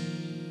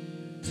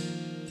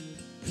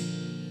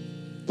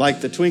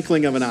 Like the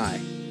twinkling of an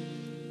eye.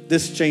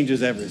 This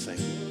changes everything.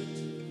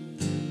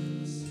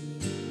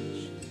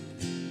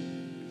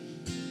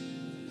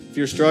 If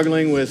you're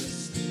struggling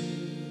with,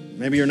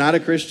 maybe you're not a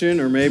Christian,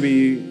 or maybe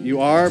you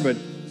are, but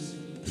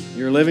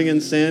you're living in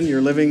sin,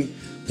 you're living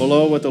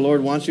below what the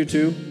Lord wants you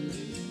to,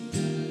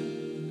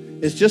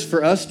 is just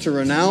for us to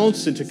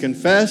renounce and to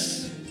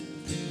confess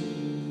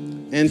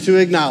and to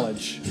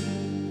acknowledge.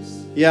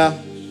 Yeah,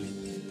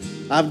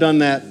 I've done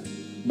that,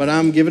 but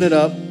I'm giving it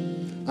up.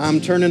 I'm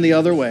turning the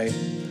other way.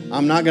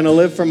 I'm not going to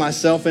live for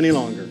myself any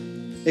longer.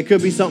 It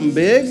could be something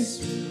big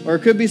or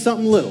it could be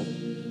something little.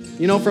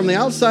 You know, from the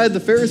outside, the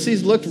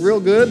Pharisees looked real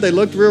good. They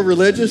looked real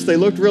religious. They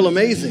looked real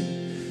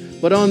amazing.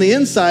 But on the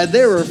inside,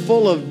 they were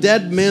full of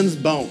dead men's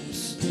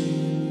bones.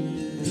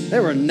 They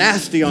were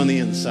nasty on the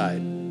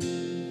inside.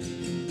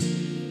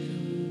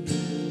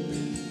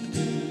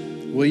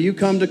 Will you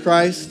come to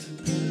Christ?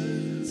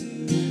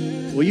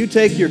 Will you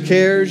take your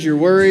cares, your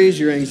worries,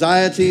 your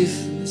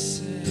anxieties,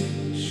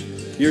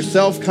 your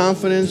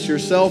self-confidence, your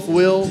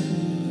self-will,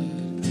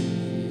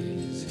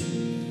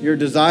 your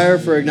desire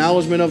for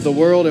acknowledgement of the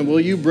world, and will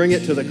you bring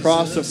it to the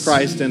cross of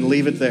Christ and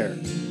leave it there?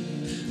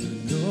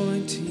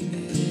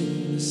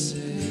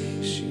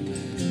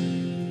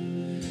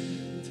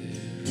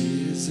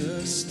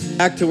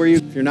 Back to where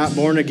if you're not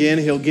born again,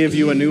 He'll give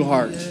you a new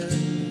heart.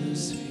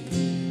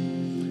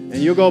 And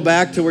you'll go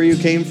back to where you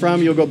came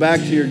from. You'll go back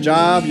to your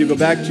job. You'll go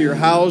back to your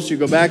house. You'll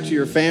go back to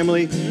your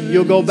family.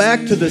 You'll go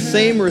back to the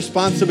same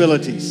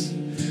responsibilities.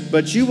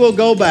 But you will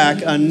go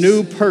back a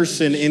new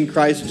person in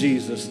Christ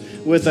Jesus,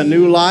 with a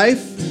new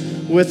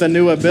life, with a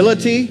new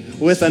ability,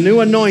 with a new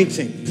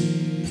anointing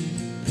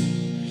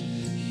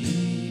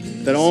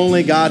that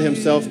only God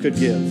Himself could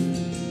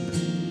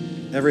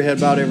give. Every head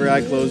bowed, every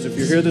eye closed. If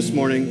you're here this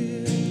morning,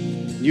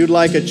 you'd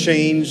like a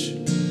change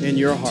in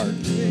your heart,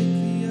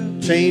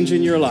 change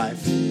in your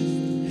life,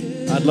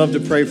 I'd love to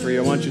pray for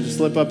you. I want you to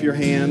slip up your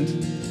hand.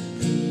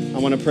 I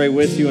want to pray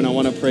with you and I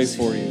want to pray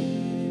for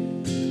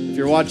you. If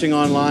you're watching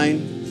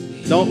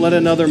online, don't let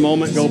another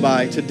moment go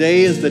by.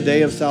 Today is the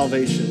day of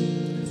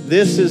salvation.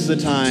 This is the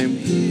time.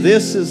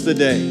 This is the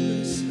day.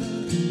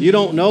 You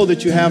don't know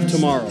that you have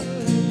tomorrow.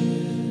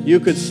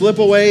 You could slip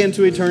away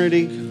into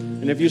eternity,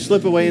 and if you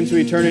slip away into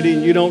eternity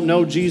and you don't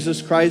know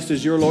Jesus Christ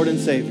as your Lord and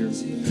Savior,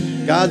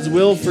 God's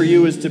will for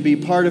you is to be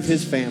part of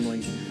His family,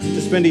 to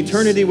spend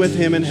eternity with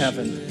Him in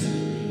heaven,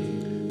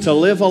 to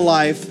live a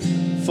life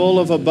full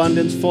of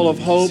abundance, full of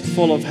hope,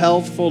 full of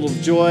health, full of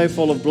joy,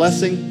 full of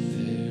blessing.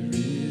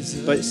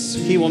 But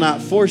He will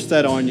not force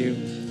that on you.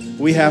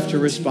 We have to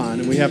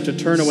respond, and we have to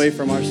turn away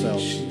from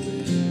ourselves.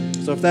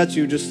 So if that's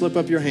you, just slip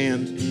up your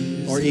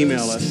hand or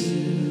email us.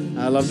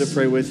 I'd love to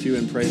pray with you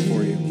and pray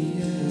for you.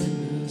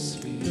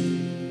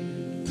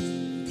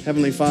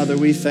 Heavenly Father,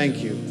 we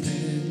thank you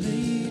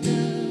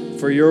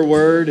for your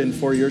word and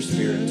for your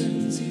Spirit.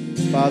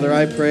 Father,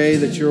 I pray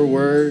that your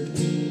word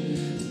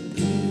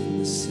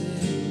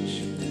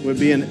would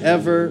be an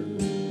ever-present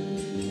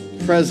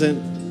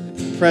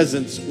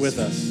presence with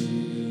us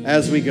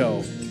as we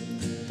go.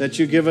 That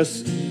you give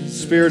us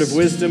spirit of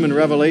wisdom and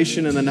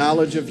revelation and the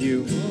knowledge of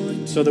you,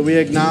 so that we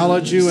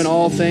acknowledge you in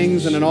all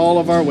things and in all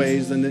of our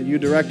ways, and that you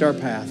direct our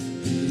path.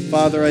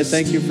 Father, I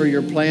thank you for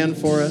your plan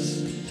for us,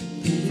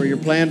 for your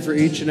plan for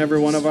each and every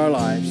one of our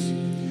lives.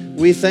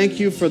 We thank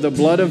you for the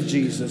blood of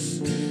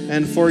Jesus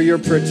and for your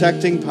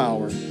protecting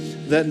power,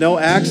 that no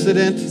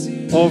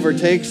accident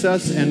overtakes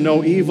us and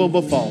no evil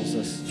befalls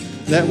us,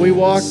 that we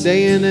walk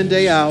day in and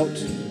day out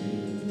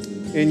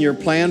in your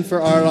plan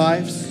for our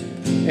lives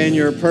and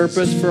your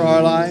purpose for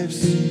our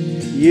lives,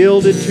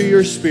 yielded to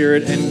your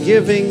Spirit and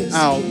giving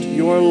out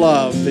your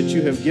love that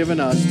you have given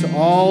us to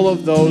all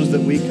of those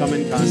that we come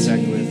in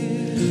contact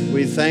with.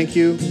 We thank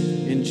you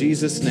in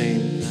Jesus'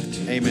 name.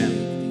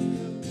 Amen.